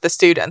the kind of the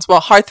students.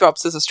 Well,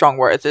 heartthrobs is a strong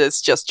word.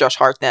 It's just Josh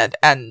Hartnett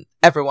and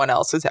everyone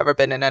else who's ever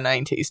been in a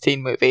 90s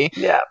teen movie.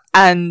 Yeah.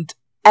 And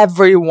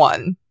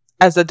everyone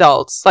as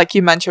adults. Like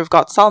you mentioned, we've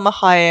got Salma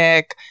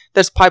Hayek.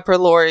 There's Piper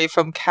Laurie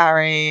from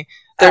Carrie.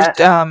 There's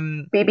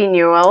Bebe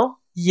Newell.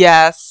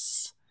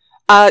 Yes.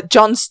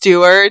 Jon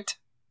Stewart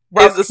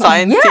is the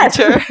science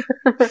teacher.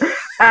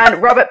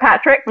 And Robert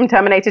Patrick from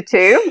Terminator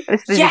 2.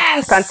 This is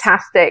a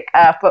fantastic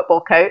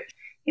football coach.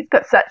 He's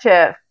got such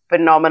a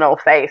phenomenal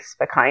face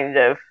for kind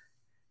of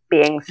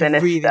being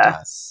sinister. He really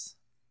does.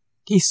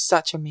 He's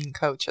such a mean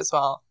coach as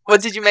well.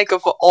 What did you make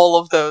of all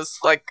of those,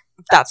 like,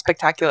 that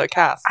spectacular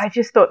cast? I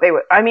just thought they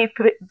were... I mean,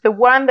 the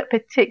one that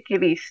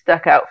particularly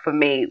stuck out for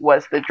me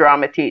was the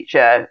drama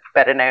teacher,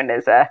 better known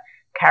as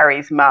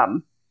Carrie's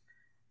mum.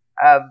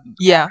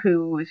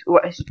 Who's...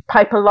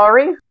 Piper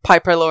Laurie?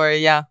 Piper Laurie,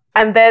 yeah.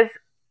 And there's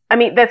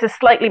a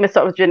slightly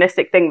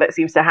misogynistic thing that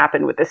seems to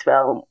happen with this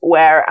film,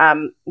 where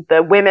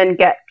the women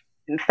get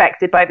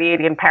infected by the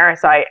alien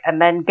parasite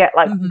and then get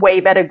like way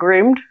better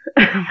groomed.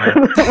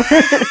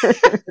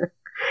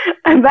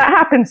 And that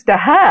happens to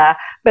her,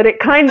 but it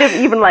kind of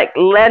even like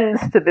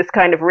lends to this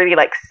kind of really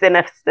like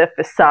sinister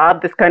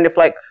facade, this kind of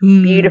like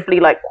beautifully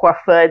like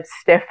coiffured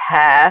stiff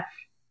hair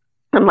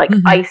and like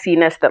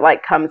iciness that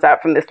like comes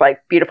out from this like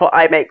beautiful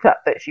eye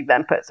makeup that she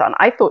then puts on.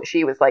 I thought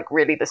she was like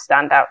really the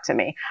standout to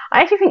me.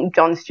 I actually think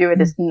Jon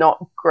Stewart is not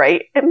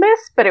great in this,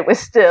 but it was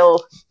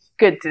still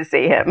good to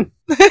see him.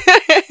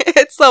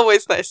 It's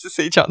always nice to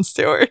see Jon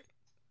Stewart.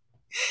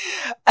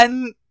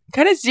 And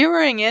kind of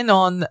zeroing in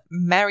on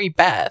Mary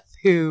Beth,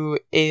 who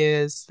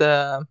is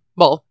the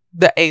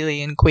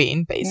alien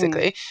queen,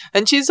 basically.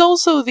 And she's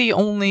also the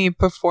only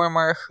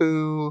performer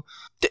who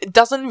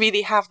doesn't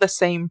really have the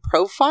same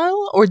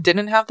profile, or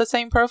didn't have the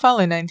same profile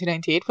in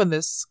 1998 when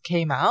this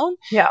came out.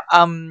 Yeah.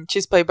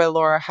 She's played by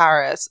Laura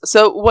Harris.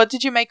 So what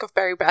did you make of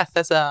Mary Beth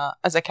as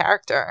a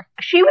character?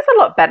 She was a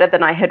lot better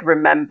than I had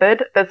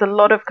remembered. There's a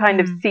lot of kind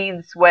of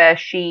scenes where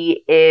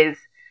she is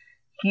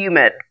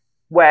human,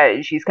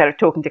 where she's kind of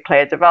talking to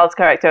Clea Duvall's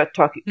character,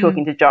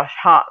 talking to Josh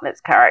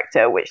Hartnett's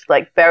character, which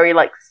like very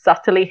like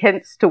subtly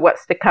hints to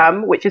what's to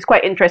come, which is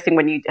quite interesting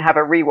when you have a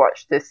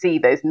rewatch to see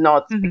those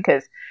nods,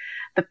 because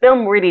the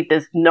film really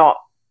does not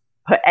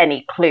put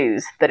any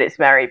clues that it's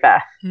Mary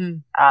Beth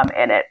in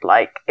it.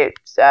 Like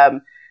it's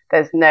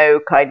there's no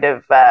kind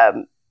of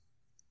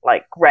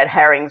like red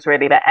herrings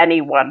really that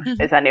anyone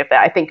is any of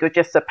that. I think you're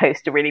just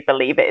supposed to really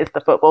believe it is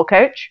the football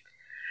coach.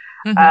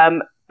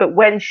 But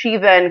when she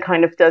then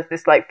kind of does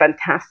this like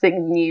fantastic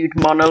nude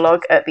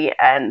monologue at the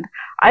end,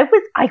 I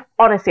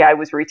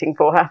was rooting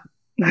for her.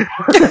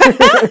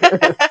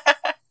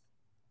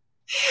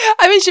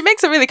 I mean, she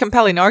makes a really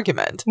compelling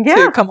argument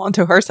to come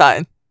onto her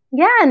side.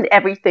 Yeah, and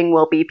everything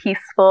will be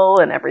peaceful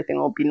and everything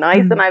will be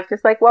nice. And I was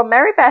just like, well,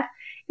 Mary Beth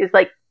is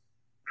like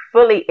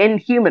fully in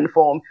human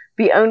form,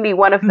 the only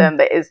one of them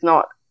that is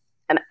not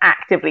an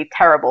actively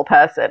terrible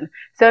person.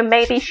 So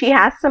maybe she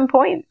has some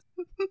points.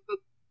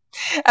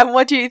 And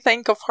what do you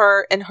think of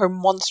her in her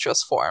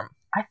monstrous form?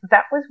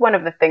 That was one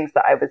of the things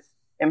that I was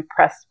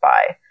impressed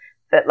by.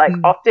 That like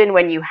often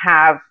when you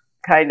have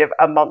kind of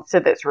a monster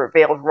that's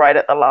revealed right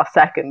at the last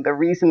second, the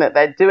reason that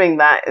they're doing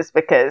that is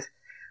because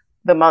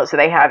the monster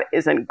they have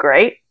isn't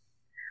great.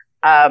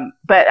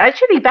 But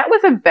actually that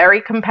was a very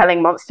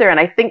compelling monster, and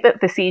I think that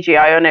the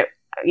CGI on it,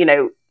 you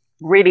know,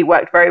 really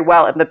worked very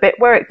well. And the bit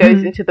where it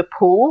goes into the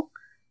pool,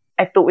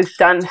 I thought was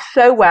done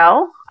so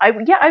well. I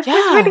was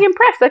really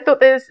impressed. I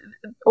thought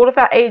all of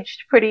that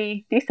aged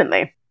pretty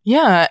decently.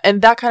 Yeah,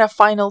 and that kind of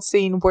final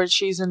scene where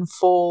she's in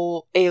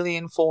full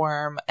alien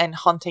form and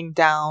hunting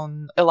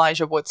down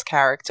Elijah Wood's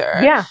character.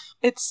 Yeah.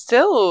 It's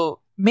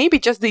still maybe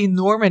just the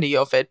enormity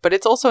of it, but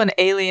it's also an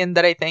alien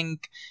that I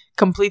think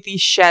completely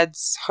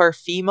sheds her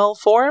female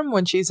form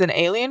when she's in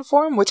alien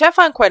form, which I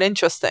find quite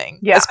interesting.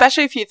 Yeah.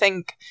 Especially if you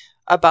think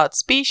about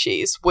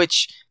Species,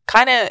 which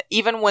kind of,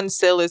 even when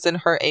Syl is in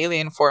her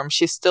alien form,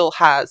 she still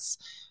has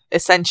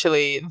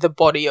essentially the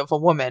body of a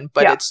woman,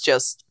 but it's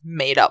just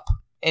made up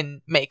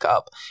in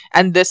makeup.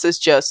 And this is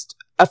just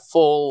a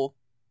full,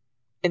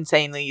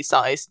 insanely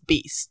sized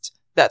beast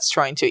that's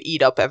trying to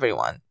eat up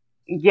everyone.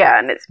 Yeah,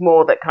 and it's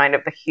more that kind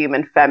of the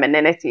human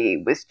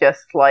femininity was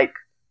just like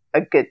a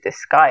good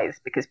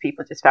disguise, because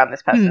people just found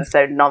this person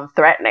so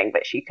non-threatening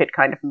that she could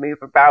kind of move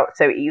about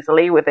so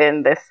easily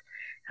within this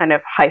kind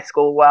of high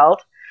school world.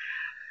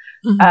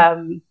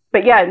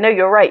 But yeah, no,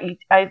 you're right.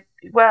 I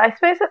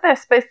suppose that they're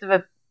supposed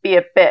to be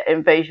a bit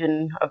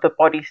invasion of the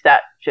body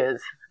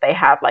snatchers. They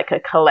have like a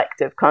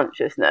collective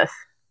consciousness,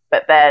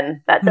 but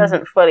then that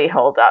doesn't fully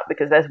hold up,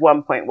 because there's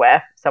one point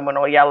where someone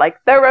will yell like,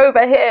 they're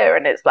over here,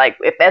 and it's like,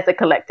 if there's a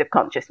collective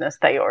consciousness,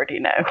 they already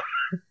know.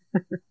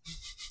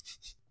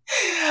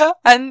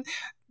 And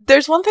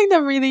there's one thing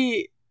that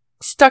really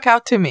stuck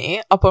out to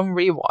me upon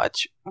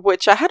rewatch,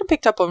 which I hadn't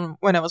picked up on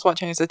when I was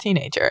watching as a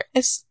teenager,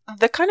 is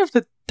the kind of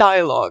the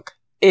dialogue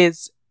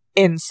is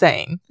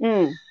insane.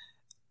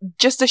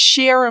 Just the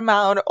sheer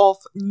amount of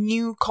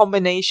new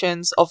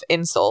combinations of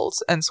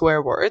insults and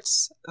swear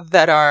words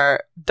that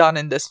are done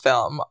in this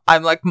film.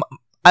 I'm like,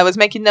 I was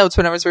making notes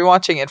when I was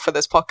rewatching it for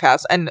this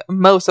podcast, and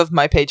most of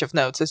my page of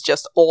notes is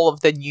just all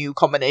of the new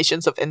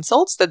combinations of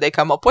insults that they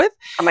come up with.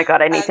 Oh my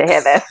god, I need to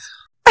hear this.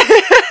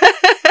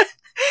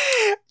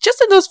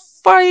 Just in those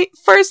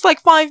first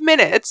like 5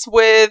 minutes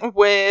with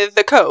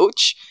the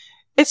coach,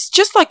 it's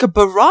just like a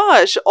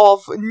barrage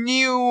of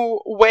new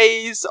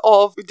ways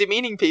of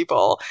demeaning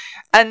people.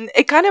 And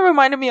it kind of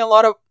reminded me a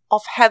lot of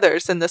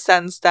Heather's, in the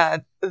sense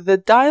that the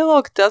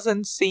dialogue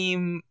doesn't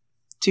seem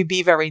to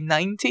be very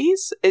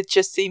 90s. It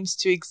just seems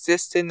to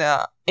exist in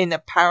a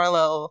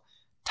parallel,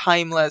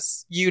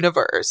 timeless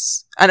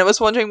universe. And I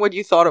was wondering what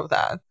you thought of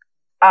that.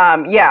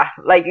 Yeah,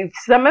 like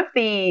some of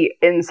the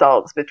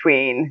insults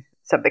between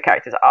some of the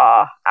characters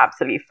are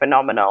absolutely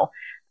phenomenal.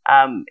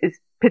 It's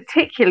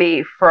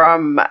particularly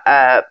from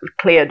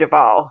Clea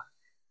Duvall,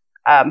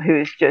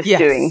 who's just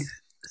doing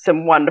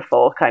some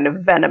wonderful kind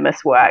of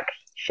venomous work,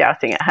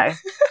 shouting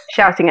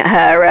at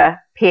her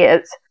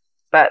peers.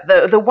 But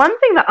the one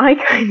thing that I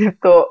kind of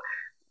thought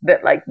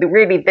that like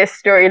really this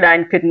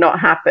storyline could not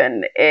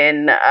happen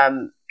in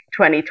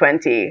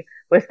 2020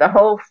 was the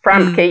whole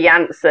Famke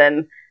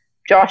Janssen,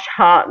 Josh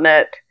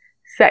Hartnett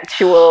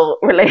sexual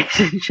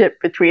relationship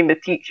between the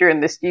teacher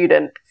and the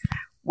student,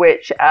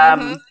 which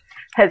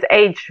has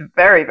aged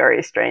very,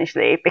 very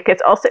strangely,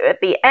 because also at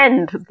the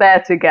end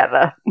they're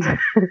together.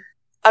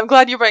 I'm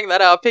glad you bring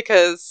that up,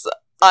 because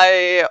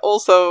I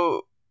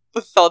also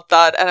thought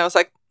that, and I was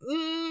like,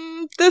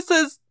 this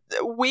is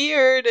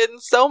weird in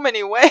so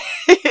many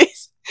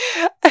ways.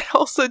 And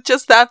also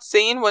just that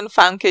scene when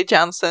Famke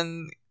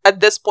Janssen, at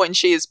this point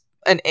she is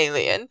an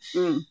alien.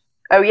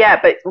 Oh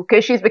yeah, but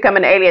because she's become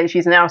an alien,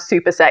 she's now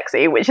super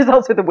sexy, which is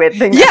also the weird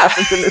thing that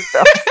happens in this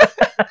stuff.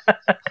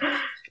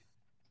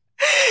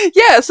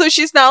 Yeah, so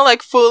she's now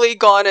like fully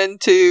gone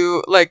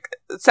into like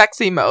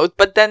sexy mode,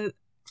 but then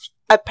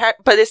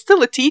but it's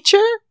still a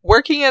teacher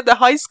working at the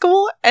high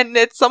school, and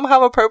it's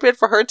somehow appropriate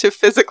for her to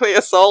physically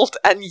assault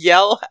and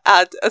yell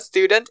at a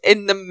student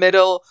in the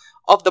middle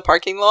of the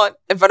parking lot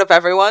in front of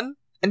everyone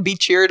and be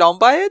cheered on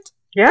by it.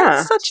 Yeah.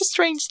 It's such a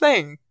strange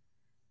thing.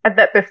 And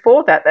that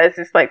before that, there's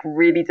this like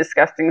really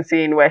disgusting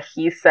scene where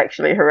he's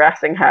sexually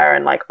harassing her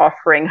and like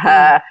offering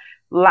her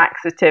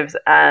laxatives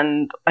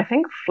and I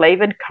think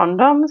flavored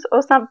condoms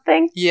or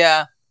something.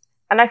 Yeah.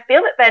 And I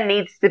feel that there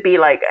needs to be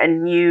like a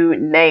new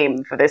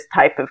name for this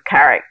type of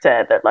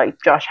character that like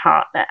Josh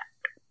Hartnett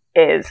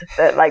is,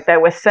 that like there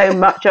was so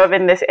much of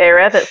in this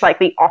era, that's like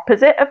the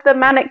opposite of the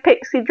manic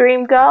pixie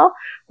dream girl,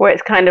 where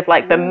it's kind of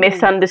like the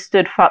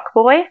misunderstood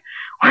fuckboy.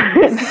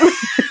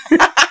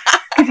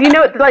 Because you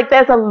know, like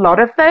there's a lot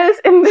of those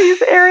in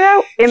this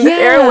era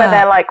where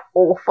they're like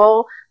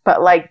awful,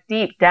 but like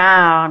deep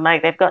down,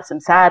 like they've got some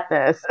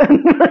sadness.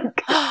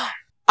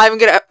 I'm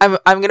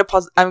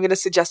gonna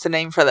suggest a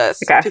name for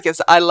this,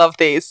 because I love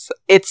these.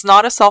 It's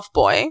not a soft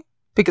boy,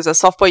 because a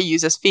soft boy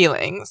uses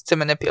feelings to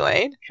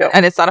manipulate,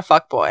 and it's not a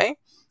fuck boy.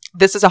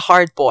 This is a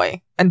hard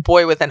boy, and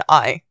boy with an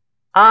I,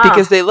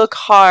 because they look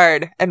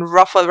hard and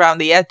rough around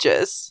the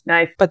edges.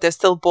 Nice, but they're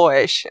still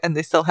boyish and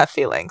they still have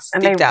feelings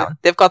and deep down.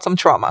 They've got some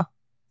trauma.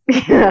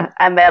 Yeah,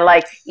 and they're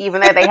like,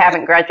 even though they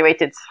haven't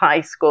graduated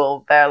high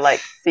school, they're like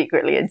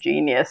secretly a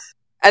genius.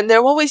 And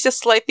they're always just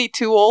slightly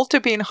too old to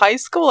be in high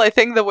school. I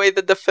think the way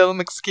that the film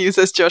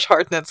excuses Josh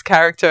Hartnett's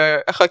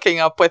character hooking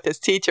up with his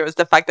teacher is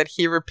the fact that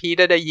he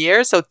repeated a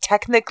year. So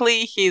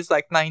technically he's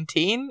like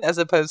 19 as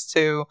opposed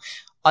to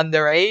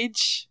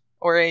underage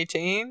or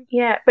 18.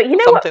 Yeah, but you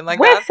know something what? Like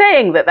We're that.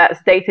 saying that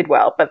that's dated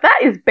well, but that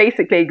is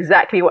basically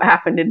exactly what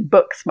happened in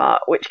Booksmart,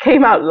 which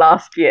came out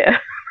last year.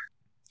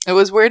 It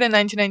was weird in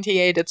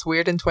 1998. It's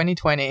weird in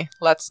 2020.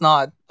 Let's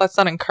not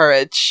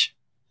encourage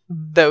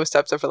those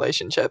types of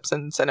relationships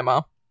in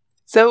cinema.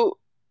 So,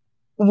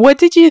 what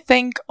did you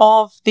think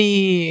of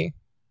the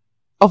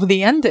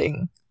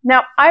ending?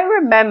 Now, I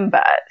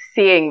remember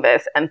seeing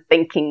this and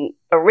thinking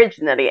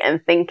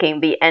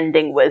the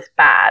ending was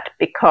bad,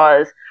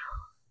 because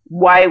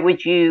why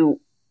would you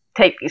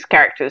take these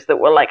characters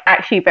that were like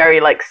actually very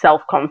like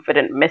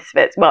self-confident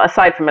misfits, well,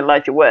 aside from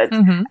Elijah Woods,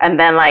 and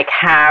then like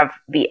have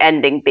the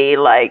ending be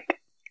like,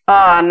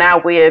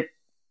 now we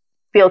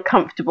feel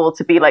comfortable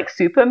to be like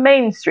super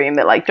mainstream,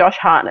 that like Josh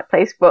Hartnett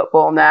plays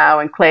football now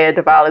and Clea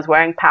Duvall is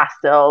wearing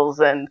pastels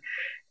and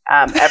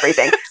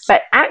everything.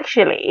 But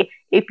actually,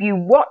 if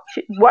you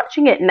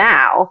watching it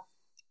now,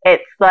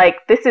 it's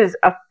like this is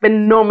a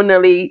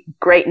phenomenally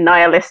great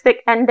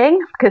nihilistic ending,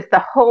 because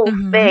the whole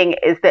thing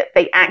is that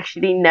they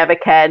actually never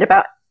cared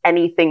about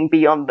anything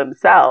beyond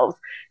themselves.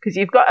 Because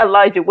you've got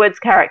Elijah Wood's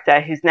character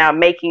who's now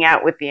making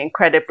out with the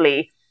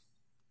incredibly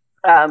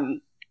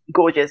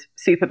gorgeous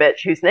super bitch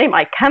whose name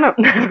I cannot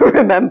never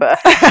remember.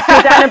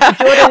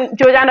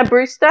 Jordana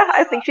Brewster,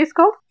 I think she's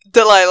called.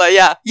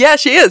 Delilah, yeah,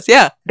 she is,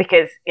 yeah.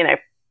 Because, you know,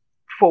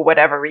 for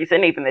whatever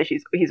reason, even though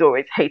he's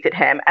always hated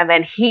him, and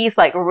then he's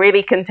like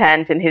really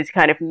content in his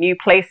kind of new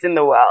place in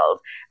the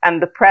world,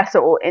 and the press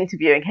are all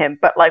interviewing him,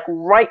 but like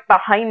right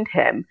behind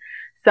him,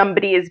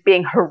 somebody is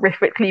being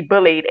horrifically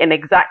bullied in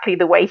exactly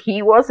the way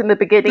he was in the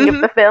beginning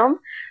of the film.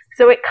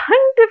 So it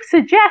kind of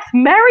suggests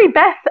Mary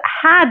Beth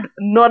had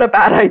not a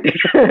bad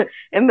idea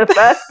in the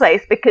first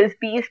place, because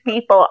these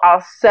people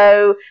are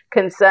so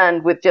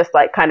concerned with just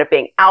like kind of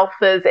being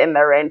alphas in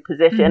their own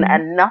position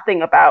and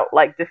nothing about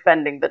like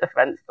defending the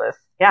defenseless.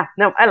 Yeah,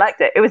 no, I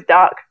liked it. It was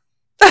dark.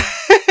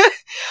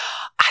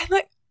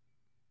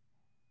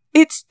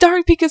 it's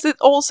dark because it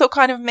also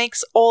kind of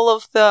makes all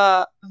of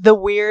the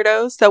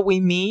weirdos that we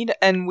meet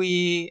and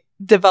we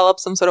develop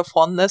some sort of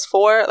fondness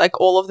for, like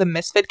all of the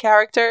misfit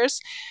characters,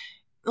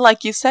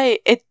 like you say,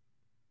 it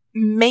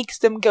makes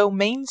them go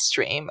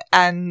mainstream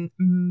and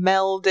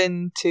meld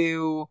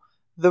into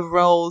the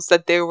roles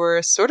that they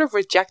were sort of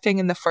rejecting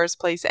in the first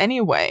place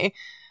anyway.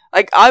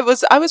 Like, I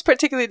was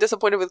particularly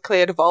disappointed with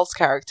Clea Duvall's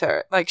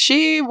character. Like,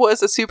 she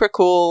was a super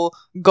cool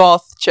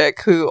goth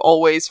chick who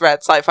always read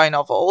sci-fi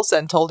novels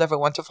and told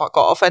everyone to fuck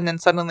off, and then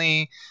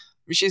suddenly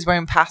she's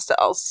wearing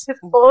pastels.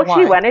 All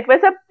she wanted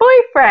was a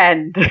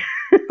boyfriend.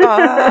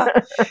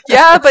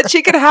 Yeah, but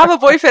she could have a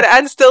boyfriend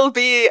and still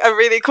be a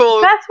really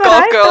cool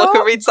goth girl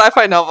who reads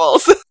sci-fi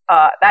novels.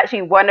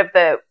 Actually, one of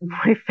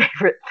my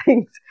favorite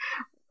things,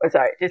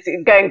 sorry, just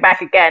going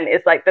back again,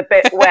 is like the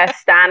bit where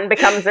Stan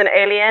becomes an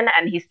alien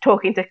and he's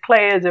talking to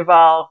Clea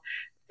Duvall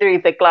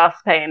through the glass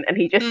pane, and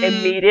he just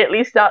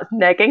immediately starts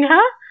negging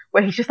her,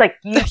 where he's just like,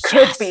 you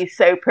could be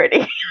so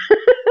pretty.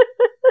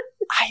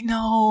 I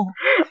know,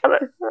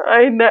 but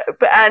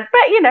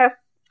you know,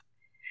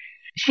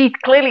 she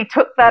clearly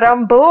took that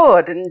on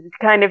board and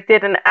kind of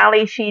did an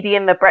Ali Sheedy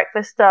in the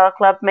Breakfast Star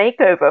Club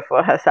makeover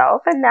for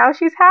herself, and now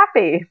she's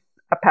happy,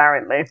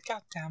 apparently.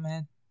 God damn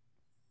it.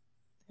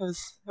 It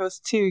was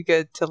too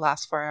good to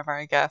last forever,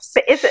 I guess.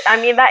 But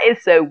that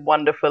is so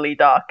wonderfully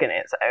dark in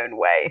its own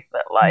way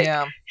that,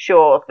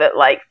 sure, that,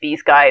 like,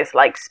 these guys,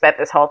 like, spent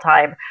this whole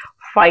time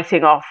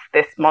fighting off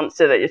this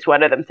monster that just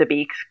wanted them to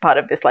be part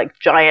of this, like,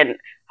 giant,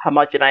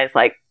 homogenized,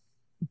 like,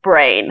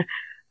 brain.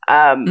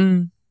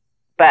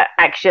 But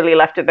actually,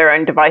 left to their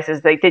own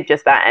devices, they did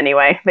just that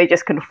anyway. They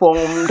just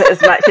conformed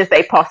as much as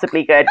they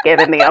possibly could,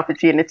 given the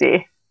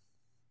opportunity.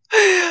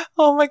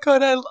 Oh my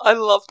god, I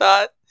love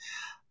that.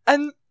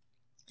 And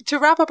to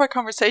wrap up our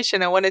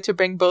conversation, I wanted to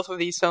bring both of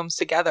these films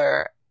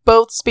together.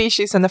 Both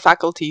Species and The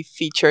Faculty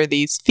feature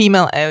these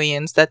female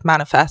aliens that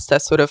manifest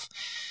as sort of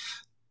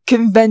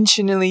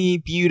conventionally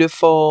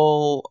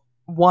beautiful,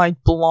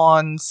 white,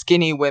 blonde,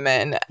 skinny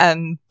women,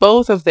 and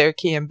both of their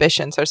key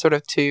ambitions are sort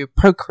of to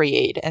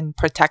procreate and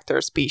protect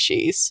their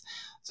species.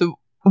 So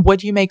what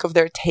do you make of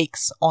their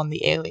takes on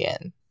the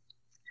alien?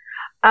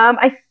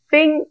 I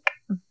think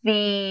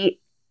the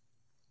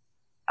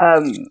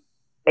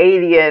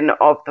alien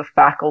of The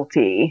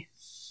Faculty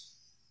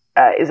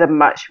is a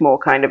much more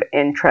kind of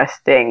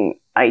interesting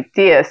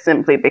idea,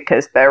 simply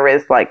because there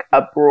is like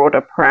a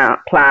broader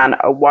plan,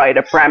 a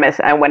wider premise,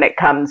 and when it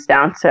comes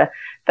down to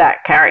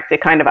that character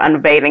kind of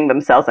unveiling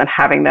themselves and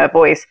having their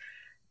voice,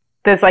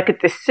 there's like a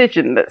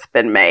decision that's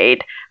been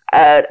made,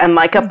 and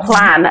like a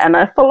plan and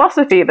a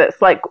philosophy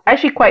that's like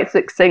actually quite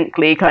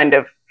succinctly kind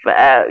of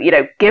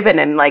given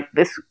in like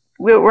this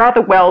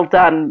rather well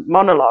done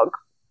monologue.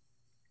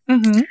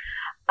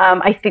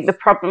 I think the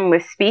problem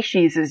with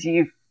Species is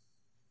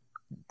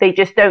they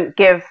just don't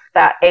give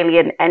that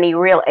alien any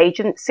real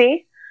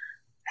agency.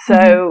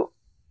 So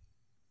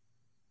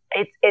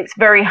it's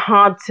very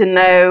hard to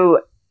know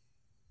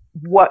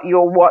what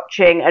you're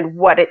watching and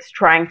what it's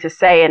trying to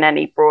say in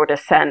any broader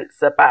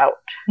sense about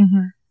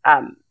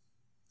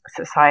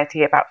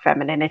society, about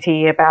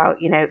femininity, about,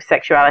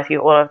 sexuality,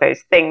 all of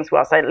those things.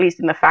 Whilst at least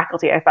in The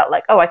Faculty, I felt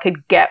like, I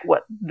could get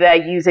what they're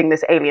using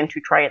this alien to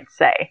try and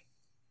say.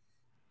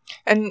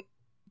 And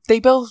they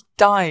both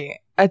die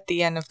at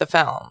the end of the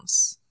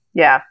films.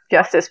 Yeah,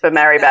 justice for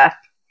Mary Beth.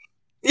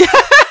 Yes.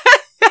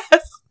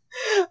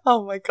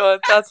 Oh my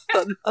god, that's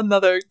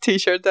another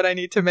t-shirt that I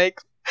need to make.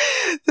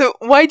 So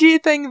why do you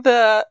think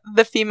the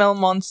female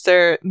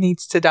monster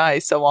needs to die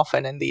so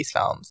often in these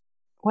films?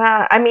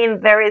 Well, I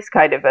mean, there is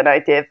kind of an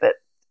idea that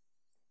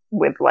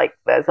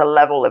there's a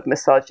level of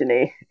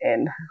misogyny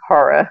in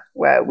horror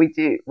where we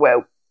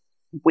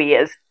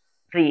as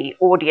the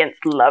audience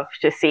love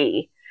to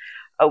see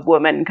a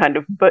woman kind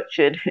of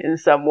butchered in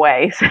some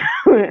way. So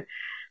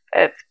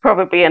it's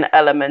probably an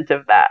element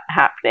of that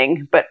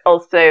happening. But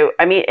also,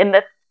 I mean, in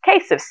the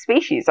case of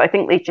Species, I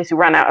think they just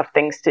ran out of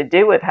things to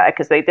do with her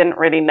because they didn't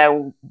really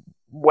know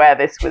where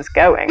this was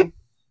going.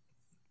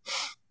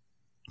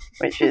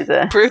 Which is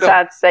a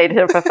sad state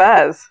of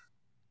affairs.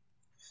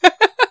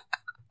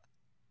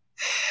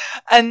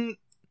 And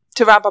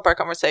to wrap up our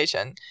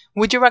conversation,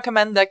 would you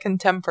recommend that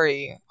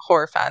contemporary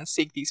horror fans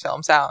seek these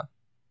films out?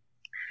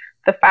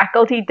 The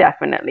Faculty,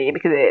 definitely,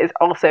 because it is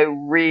also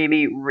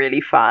really,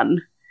 really fun.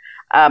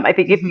 I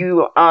think if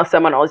you are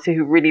someone also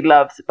who really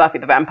loves Buffy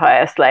the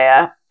Vampire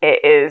Slayer,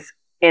 it is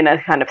in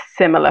a kind of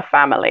similar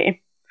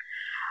family.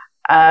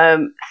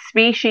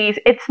 Species,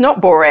 it's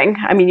not boring.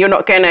 I mean, you're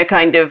not going to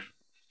kind of,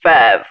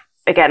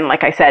 again,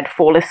 like I said,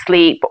 fall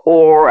asleep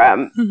or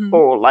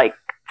like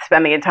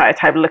spend the entire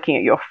time looking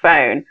at your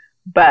phone,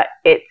 but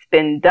it's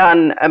been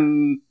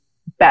done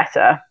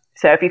better.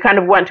 So if you kind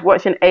of want to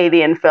watch an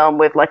alien film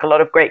with like a lot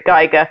of great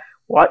Geiger,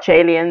 watch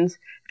Aliens.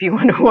 If you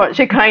want to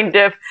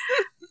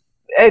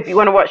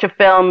watch a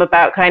film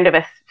about kind of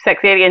a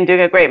sex alien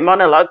doing a great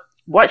monologue,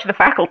 watch The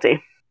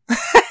Faculty.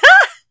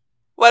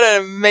 What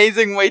an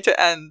amazing way to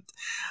end.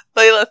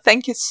 Layla,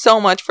 thank you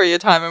so much for your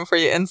time and for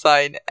your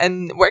insight.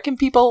 And where can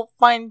people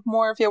find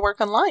more of your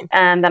work online?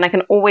 And then I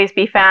can always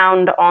be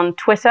found on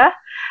Twitter.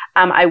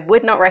 I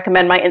would not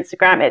recommend my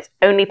Instagram. It's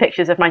only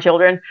pictures of my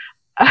children.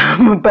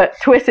 But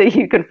Twitter,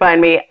 you can find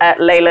me at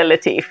Layla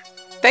Latif.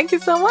 Thank you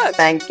so much.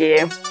 Thank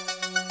you.